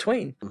far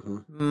between.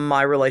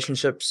 My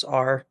relationships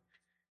are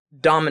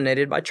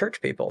dominated by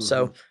church people.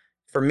 So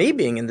for me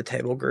being in the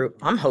table group,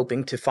 I'm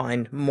hoping to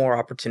find more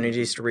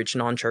opportunities to reach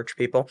non-church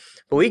people.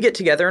 But we get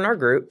together in our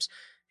groups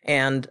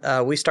and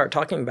we start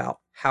talking about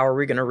how are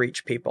we going to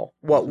reach people.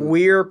 What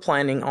we're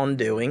planning on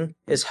doing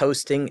is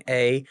hosting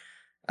a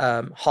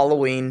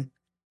Halloween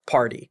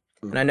party.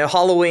 And I know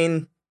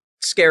Halloween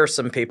scares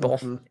some people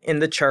in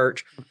the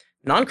church.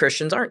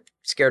 Non-Christians aren't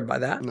scared by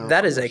that. No,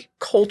 that is a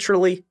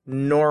culturally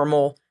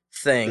normal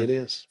thing. It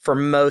is. For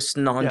most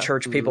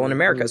non-church people in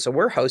America. So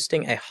we're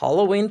hosting a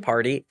Halloween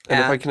party.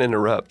 And if I can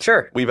interrupt.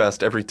 Sure. We've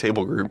asked every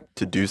table group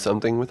to do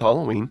something with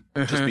Halloween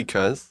just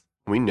because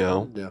we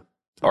know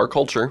our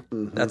culture.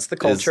 That's the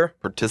culture.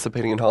 Is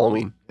participating in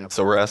Halloween.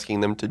 So we're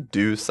asking them to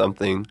do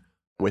something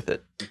with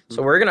it.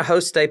 So we're going to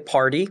host a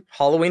party,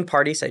 Halloween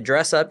party, say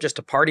dress up, just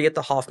a party at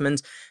the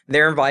Hoffmans.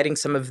 They're inviting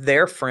some of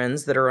their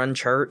friends that are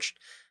unchurched.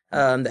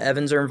 The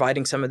Evans are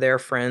inviting some of their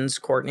friends.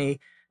 Courtney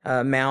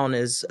Mound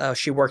is,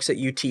 she works at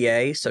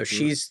UTA, so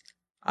she's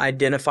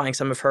identifying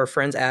some of her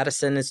friends.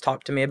 Addison has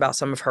talked to me about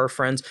some of her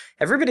friends.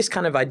 Everybody's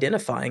kind of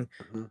identifying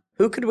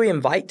who could we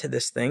invite to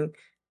this thing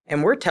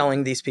And we're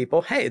telling these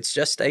people, hey, it's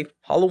just a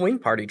Halloween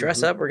party.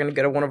 Dress up. We're going to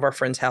go to one of our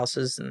friends'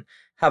 houses and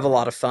have a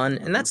lot of fun.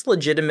 And that's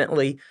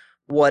legitimately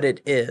what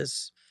it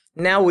is.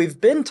 Now,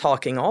 we've been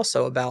talking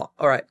also about,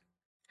 all right,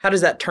 how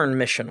does that turn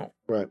missional?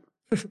 Right.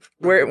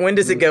 When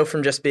does it go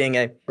from just being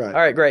all Right.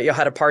 right, great, y'all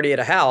had a party at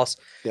a house,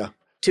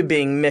 to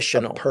being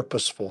missional? A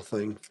purposeful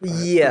thing.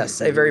 Yes,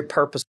 a very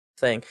purposeful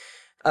thing.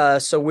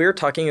 So we're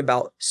talking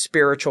about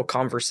spiritual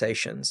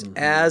conversations.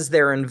 As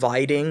they're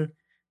inviting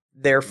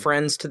their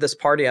friends to this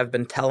party, I've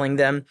been telling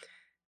them,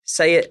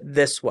 say it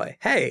this way.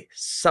 Hey,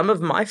 some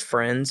of my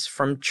friends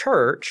from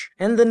church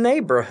and the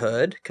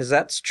neighborhood, because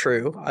that's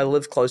true. I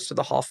live close to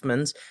the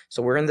Hoffmans,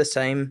 so we're in the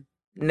same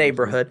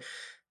neighborhood.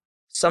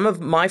 Some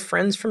of my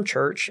friends from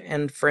church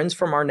and friends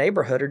from our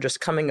neighborhood are just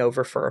coming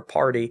over for a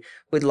party.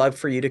 We'd love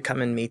for you to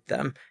come and meet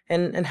them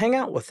and hang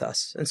out with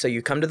us. And so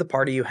you come to the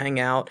party, you hang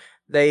out.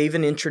 They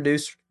even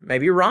introduce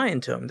maybe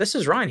Ryan to him. This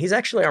is Ryan. He's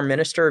actually our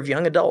minister of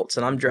young adults,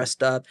 and I'm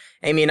dressed up.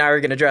 Amy and I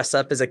are going to dress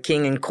up as a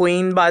king and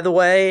queen, by the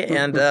way.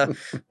 And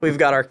we've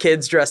got our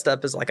kids dressed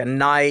up as like a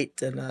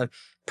knight and a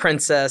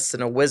princess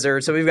and a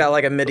wizard. So we've got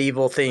like a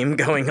medieval theme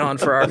going on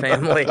for our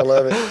family. I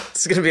love it.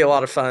 It's going to be a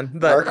lot of fun.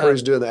 But our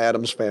crew's doing the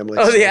Addams Family.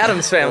 Oh, the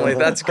Addams Family.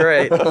 That's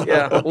great.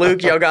 Yeah.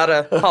 Luke, y'all got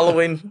a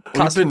Halloween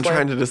costume We've been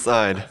trying to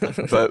decide,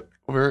 but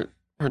we're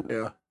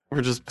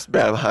just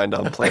bad behind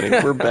on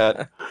planning. We're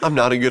bad. I'm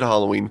not a good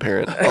Halloween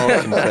parent,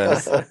 I'll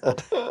confess.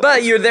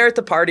 But you're there at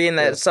the party, and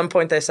at some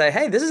point they say,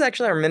 hey, this is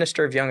actually our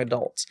minister of young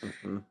adults.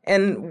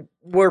 And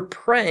we're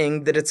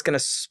praying that it's going to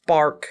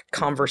spark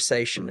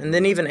conversation. And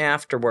then even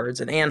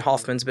afterwards, and Ann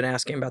Hoffman's been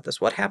asking about this,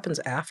 what happens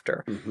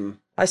after?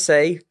 I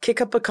say,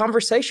 kick up a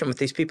conversation with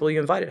these people you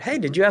invited. Hey,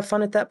 did you have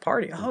fun at that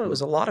party? Oh, it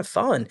was a lot of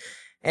fun.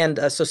 And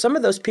so some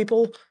of those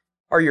people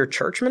are your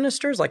church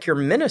ministers? Like your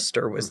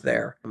minister was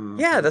there.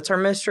 Yeah, that's our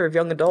minister of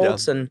young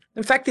adults. Yeah. And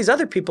in fact, these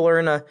other people are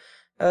in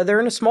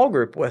a small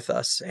group with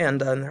us.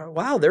 And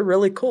wow, they're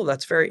really cool.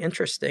 That's very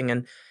interesting.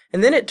 And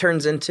then it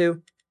turns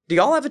into, do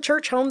y'all have a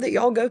church home that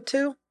y'all go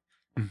to?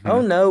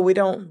 Oh no, we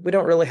don't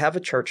really have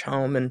a church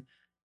home. And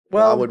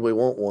well, why would we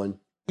want one?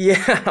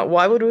 Yeah,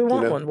 why would we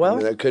want one? Well,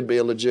 that could be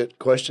a legit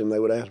question they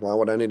would ask. Why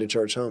would I need a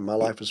church home? My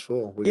life is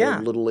full. We go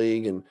to Little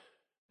League and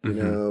you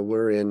know,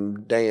 we're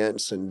in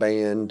dance and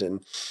band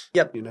and,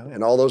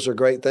 and all those are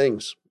great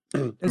things.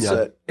 And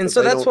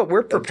so that's what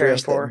we're preparing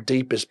for. The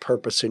deepest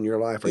purpose in your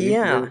life.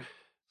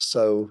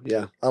 So,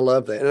 I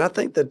love that. And I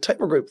think the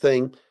table group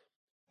thing,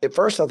 at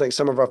first, I think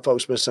some of our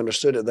folks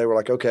misunderstood it. They were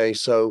like, okay,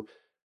 so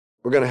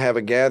we're going to have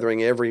a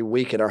gathering every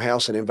week at our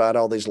house and invite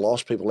all these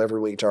lost people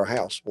every week to our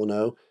house. Well,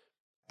 no,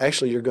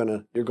 actually, you're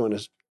going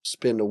to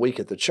spend a week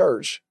at the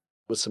church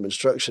with some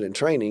instruction and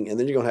training, and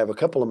then you're going to have a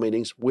couple of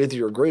meetings with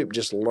your group,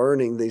 just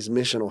learning these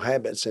missional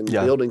habits and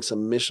building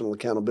some missional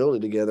accountability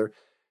together.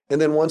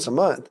 And then once a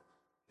month,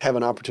 have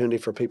an opportunity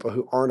for people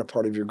who aren't a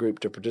part of your group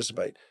to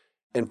participate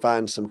and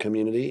find some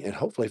community and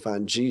hopefully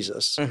find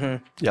Jesus.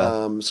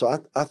 So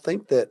I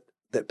think that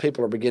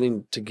people are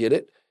beginning to get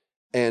it,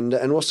 and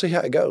we'll see how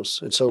it goes.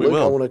 And so, Luke,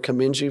 I want to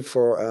commend you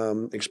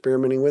for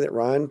experimenting with it.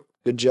 Ryan,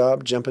 good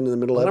job jumping in the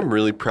middle of it. I'm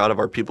really proud of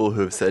our people who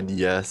have said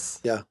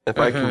yes. Yeah. If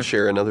I can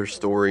share another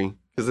story,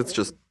 because it's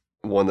just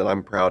one that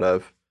I'm proud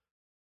of.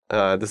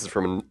 This is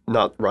from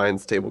not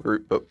Ryan's table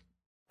group, but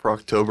for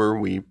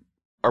October,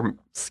 our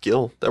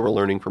skill that we're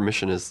learning for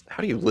mission is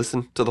how do you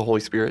listen to the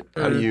Holy Spirit?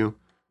 How do you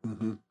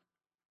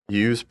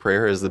use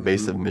prayer as the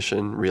base of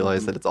mission,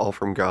 realize that it's all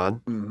from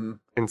God?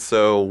 And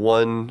so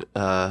one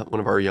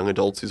of our young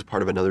adults who's a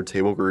part of another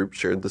table group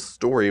shared this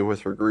story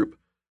with her group.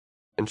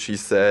 And she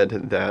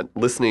said that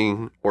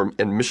listening and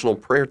missional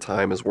prayer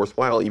time is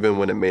worthwhile even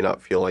when it may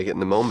not feel like it in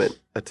the moment.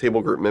 A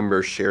table group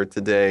member shared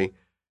today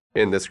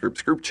in this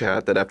group's group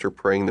chat that after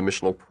praying the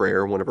missional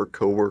prayer, one of her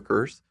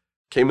coworkers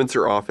came into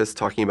her office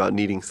talking about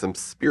needing some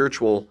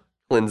spiritual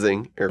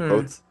cleansing, air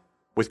quotes,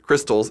 with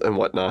crystals and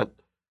whatnot.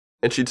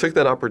 And she took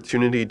that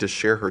opportunity to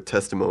share her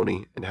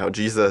testimony and how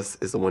Jesus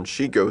is the one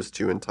she goes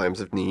to in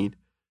times of need.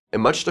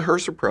 And much to her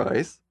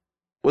surprise,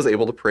 was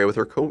able to pray with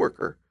her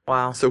coworker.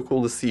 Wow. So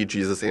cool to see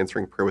Jesus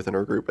answering prayer within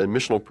our group. And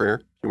missional prayer,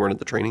 if you weren't at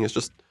the training, is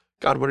just,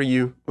 God, what are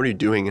you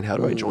doing and how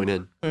do I join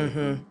in?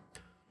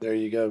 There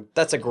you go.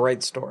 That's a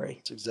great story.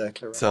 That's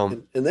exactly right.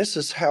 So, and this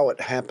is how it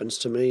happens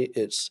to me.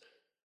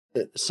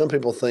 Some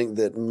people think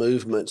that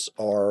movements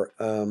are,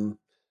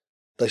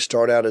 they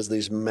start out as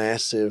these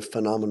massive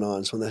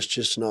phenomenons when that's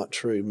just not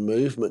true.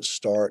 Movements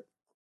start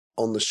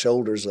on the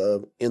shoulders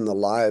of, in the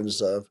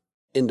lives of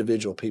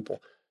individual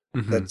people.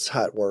 That's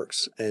how it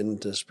works. And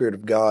the Spirit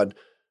of God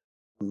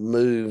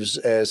moves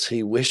as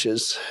he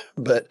wishes,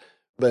 but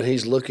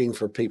he's looking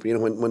for people. You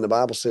know, when the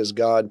Bible says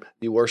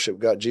you worship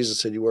God, Jesus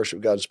said you worship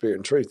God in spirit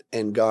and truth,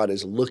 and God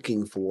is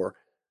looking for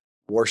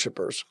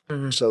worshipers.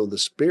 So the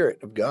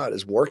Spirit of God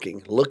is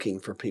looking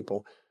for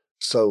people.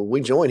 So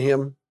we join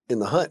him in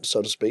the hunt,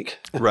 so to speak.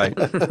 Right.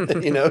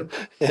 And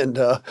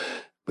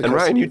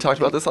Ryan, you talked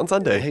about this on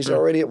Sunday. He's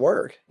already at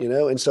work,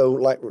 and so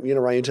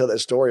Ryan, you tell that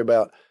story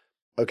about,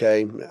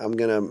 okay,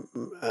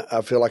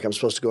 I feel like I'm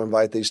supposed to go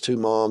invite these two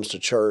moms to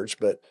church,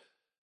 but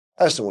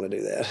I just don't want to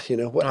do that.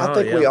 I Oh,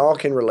 think we yeah. all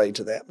can relate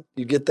to that.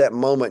 You get that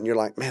moment and you're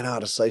like, man, I ought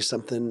to say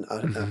something.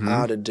 I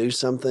ought to do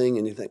something.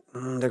 And you think,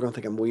 they're going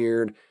to think I'm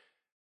weird.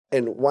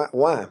 And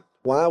why?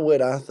 Why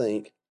would I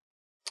think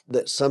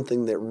that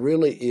something that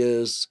really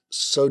is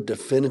so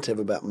definitive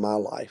about my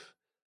life,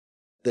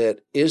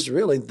 that is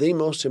really the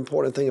most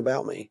important thing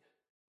about me,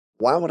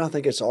 why would I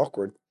think it's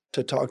awkward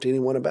to talk to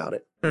anyone about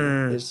it?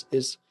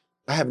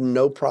 I have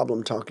no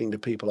problem talking to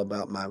people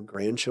about my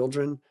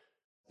grandchildren.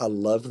 I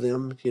love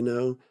them,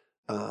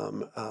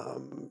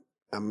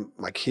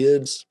 my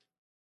kids,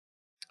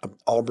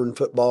 Auburn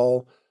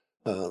football,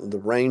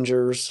 the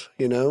Rangers,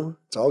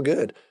 it's all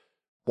good.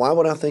 Why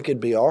would I think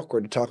it'd be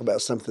awkward to talk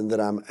about something that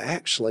I'm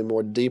actually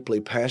more deeply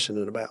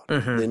passionate about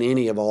than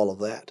any of all of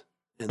that?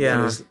 And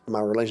that is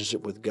my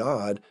relationship with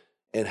God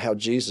and how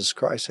Jesus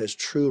Christ has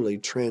truly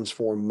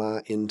transformed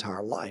my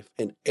entire life.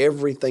 And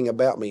everything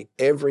about me,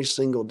 every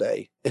single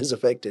day, is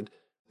affected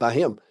by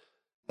Him.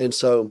 And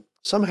so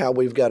somehow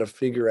we've got to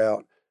figure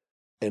out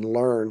and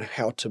learn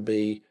how to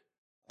be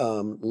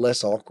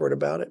less awkward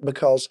about it,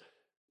 because,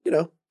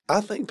 I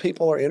think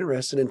people are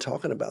interested in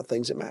talking about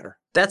things that matter.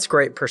 That's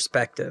great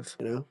perspective.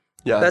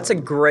 Yeah. That's a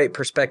great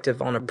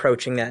perspective on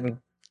approaching that and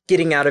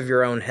getting out of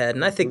your own head.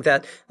 And I think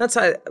that's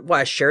why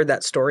I shared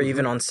that story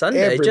even on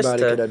Sunday. Everybody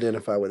could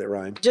identify with it,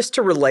 Ryan. Just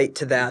to relate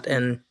to that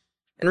and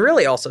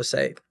really also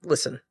say,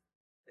 listen,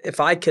 if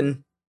I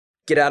can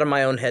get out of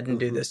my own head and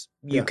do this,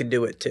 you could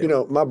do it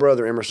too. My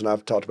brother Emerson,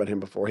 I've talked about him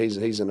before. He's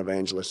an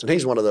evangelist, and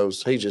he's one of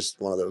those that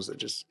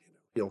just,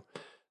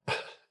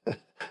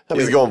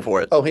 he's going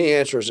for it. Oh, he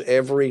answers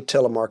every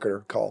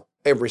telemarketer call,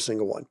 every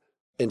single one,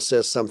 and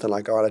says something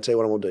like, all right, I tell you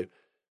what I'm going to do.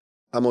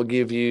 I'm going to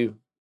give you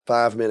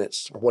 5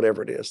 minutes or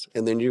whatever it is,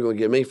 and then you're going to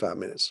give me 5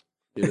 minutes.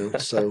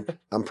 So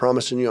I'm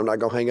promising you I'm not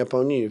going to hang up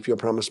on you. If you'll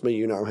promise me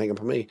you're not going to hang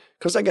up on me,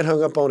 because I get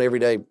hung up on every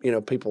day.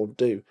 People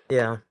do.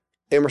 Yeah.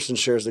 Emerson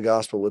shares the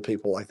gospel with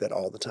people like that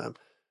all the time.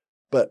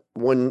 But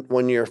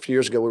one year, a few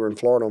years ago, we were in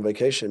Florida on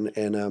vacation,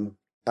 and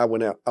I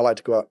went out. I like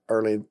to go out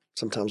early,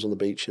 sometimes on the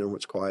beach, when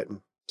it's quiet.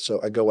 And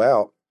so I go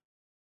out,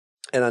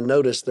 and I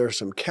noticed there's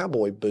some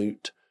cowboy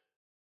boot.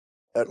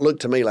 It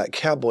looked to me like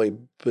cowboy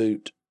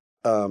boot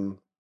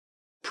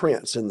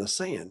prints in the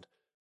sand,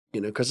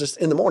 because it's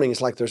in the morning.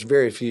 It's like there's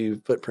very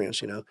few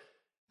footprints,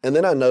 And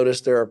then I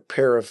noticed there are a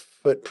pair of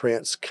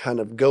footprints kind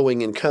of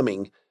going and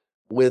coming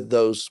with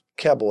those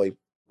cowboy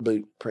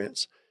boot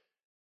prints.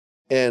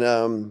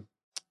 And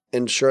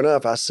sure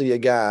enough, I see a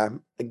guy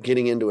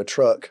getting into a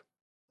truck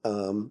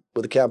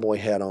with a cowboy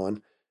hat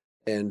on,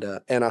 and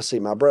I see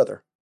my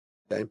brother.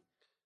 Okay.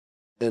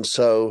 And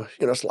so,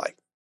 it's like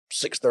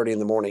 6:30 in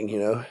the morning,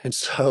 and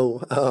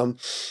so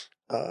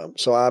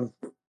so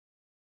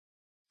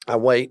I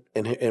wait,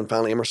 and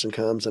finally Emerson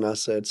comes, and I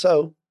said,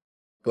 so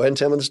go ahead and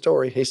tell me the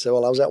story. He said,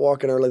 well, I was out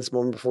walking early this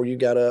morning before you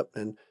got up,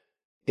 and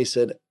he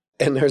said,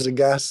 and there's a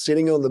guy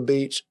sitting on the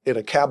beach in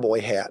a cowboy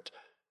hat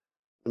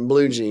and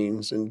blue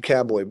jeans and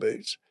cowboy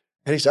boots.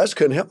 And he said, I just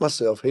couldn't help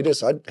myself.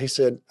 He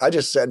said, I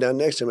just sat down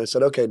next to him and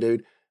said, okay,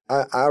 dude,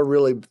 I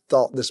really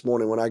thought this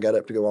morning when I got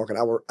up to go walking,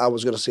 I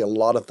was going to see a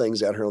lot of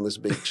things out here on this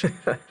beach.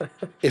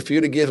 If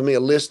you'd have given me a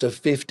list of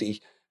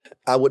 50,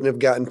 I wouldn't have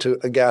gotten to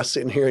a guy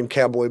sitting here in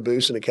cowboy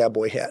boots and a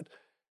cowboy hat.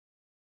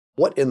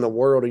 What in the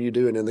world are you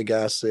doing? And the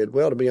guy said,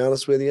 well, to be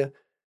honest with you,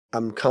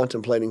 I'm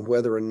contemplating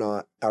whether or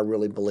not I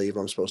really believe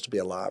I'm supposed to be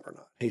alive or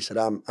not. He said,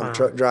 I'm a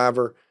truck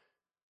driver.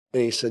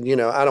 And he said,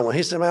 I don't want,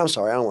 he said, man, I'm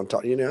sorry, I don't want to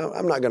talk,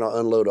 I'm not going to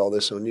unload all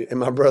this on you. And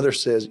my brother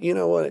says, you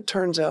know what? It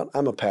turns out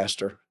I'm a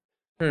pastor.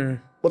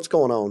 What's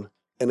going on?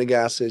 And the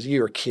guy says,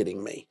 you're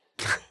kidding me.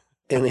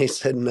 And he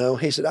said, no.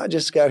 He said, I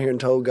just got here and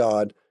told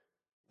God,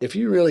 if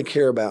you really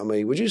care about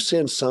me, would you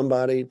send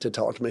somebody to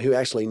talk to me who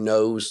actually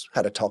knows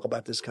how to talk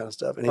about this kind of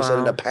stuff? And he said,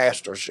 and a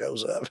pastor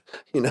shows up,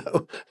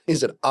 He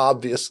said,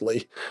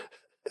 obviously,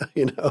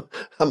 I'm going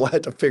to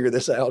have to figure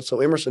this out. So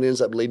Emerson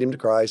ends up leading him to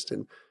Christ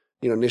and,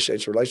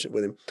 initiates a relationship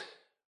with him.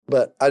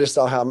 But I just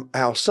thought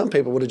how some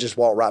people would have just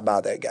walked right by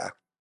that guy,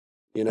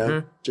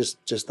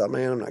 just thought,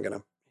 man, I'm not going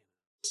to.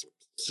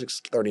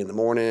 6:30 in the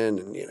morning,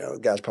 and the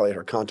guy's probably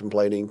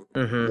contemplating,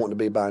 wanting to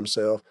be by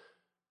himself.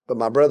 But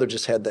my brother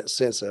just had that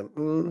sense of,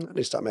 I need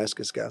to stop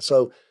asking this guy.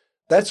 So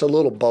that's a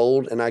little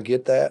bold, and I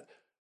get that.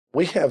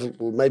 We have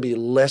maybe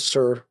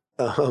lesser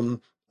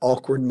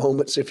awkward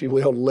moments, if you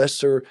will,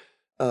 lesser,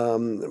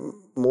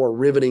 more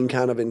riveting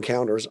kind of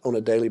encounters on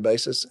a daily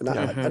basis. And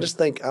I just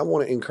think I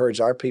want to encourage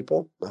our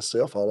people,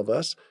 myself, all of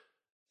us,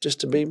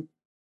 just to be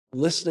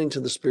listening to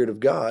the Spirit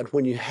of God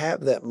when you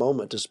have that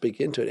moment to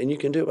speak into it. And you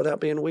can do it without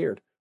being weird.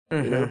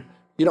 You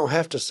don't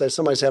have to say,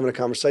 somebody's having a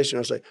conversation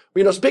and say,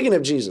 well, speaking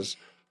of Jesus.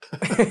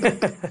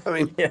 I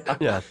mean,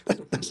 yeah.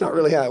 That's not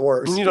really how it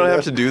works. And you don't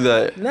have to do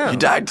that. No. You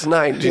died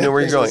tonight. Do you know where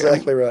you're going?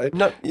 Exactly right.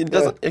 No, it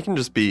doesn't. It can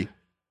just be,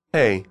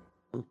 hey,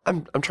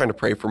 I'm trying to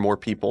pray for more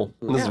people.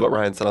 And this is what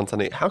Ryan said on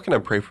Sunday. How can I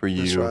pray for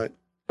you? That's right.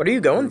 What are you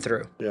going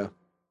through? Yeah.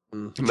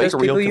 Make a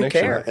real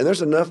connection. Care. And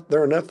there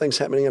are enough things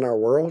happening in our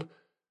world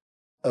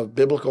of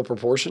biblical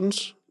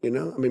proportions You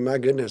know, I mean, my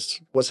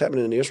goodness, what's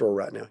happening in Israel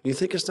right now? You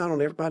think it's not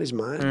on everybody's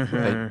mind? Mm-hmm.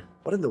 Right.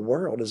 What in the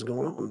world is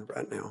going on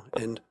right now?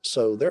 And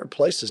so there are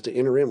places to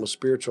enter in with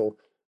spiritual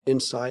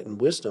insight and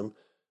wisdom,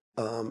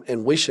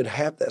 and we should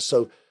have that.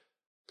 So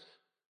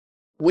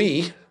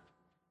we,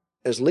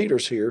 as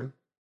leaders here,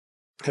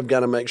 have got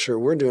to make sure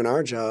we're doing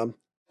our job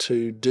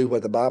to do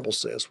what the Bible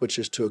says, which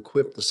is to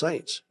equip the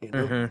saints, you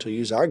know, Mm-hmm. to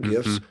use our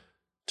gifts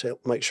to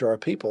make sure our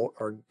people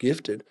are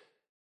gifted.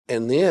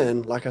 And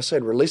then, like I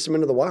said, release them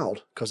into the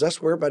wild, because that's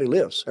where everybody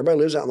lives. Everybody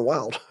lives out in the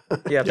wild.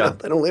 Yep. You know,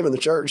 they don't live in the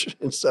church.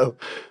 And so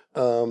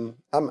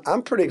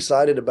I'm pretty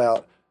excited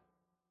about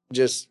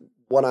just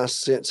what I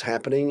sense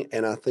happening.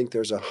 And I think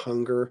there's a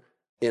hunger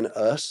in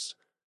us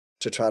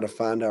to try to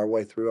find our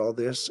way through all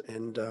this.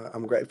 And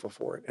I'm grateful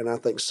for it. And I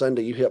think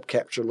Sunday you helped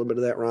capture a little bit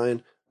of that,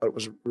 Ryan. It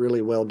was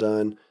really well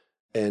done.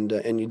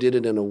 And you did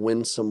it in a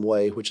winsome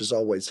way, which is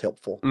always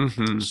helpful.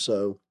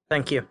 So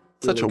Thank you.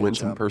 Such really a good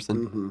winsome job.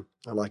 person.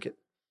 I like it.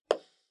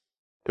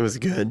 It was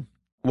good.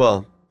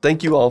 Well,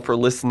 thank you all for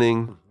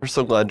listening. We're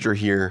so glad you're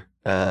here.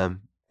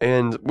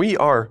 And we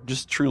are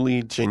just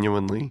truly,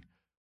 genuinely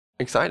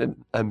excited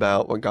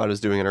about what God is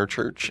doing in our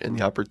church and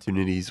the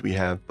opportunities we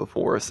have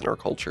before us in our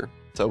culture.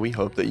 So we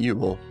hope that you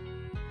will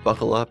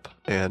buckle up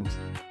and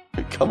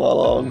come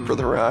along for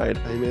the ride.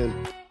 Amen.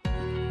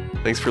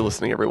 Thanks for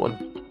listening,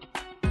 everyone.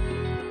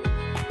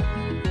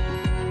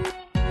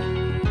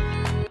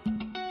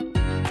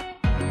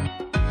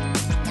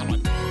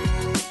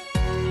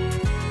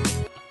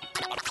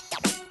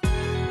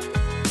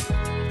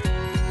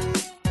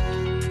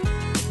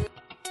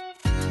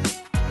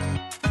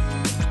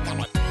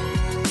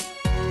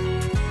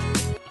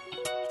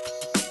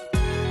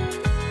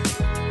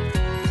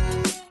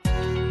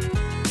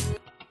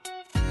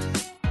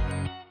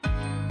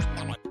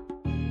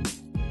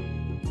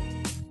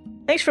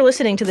 Thanks for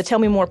listening to the Tell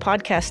Me More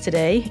podcast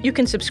today. You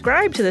can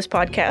subscribe to this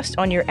podcast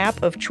on your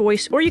app of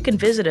choice, or you can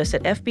visit us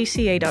at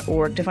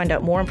fbca.org to find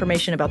out more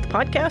information about the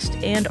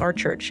podcast and our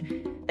church.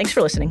 Thanks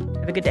for listening.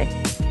 Have a good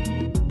day.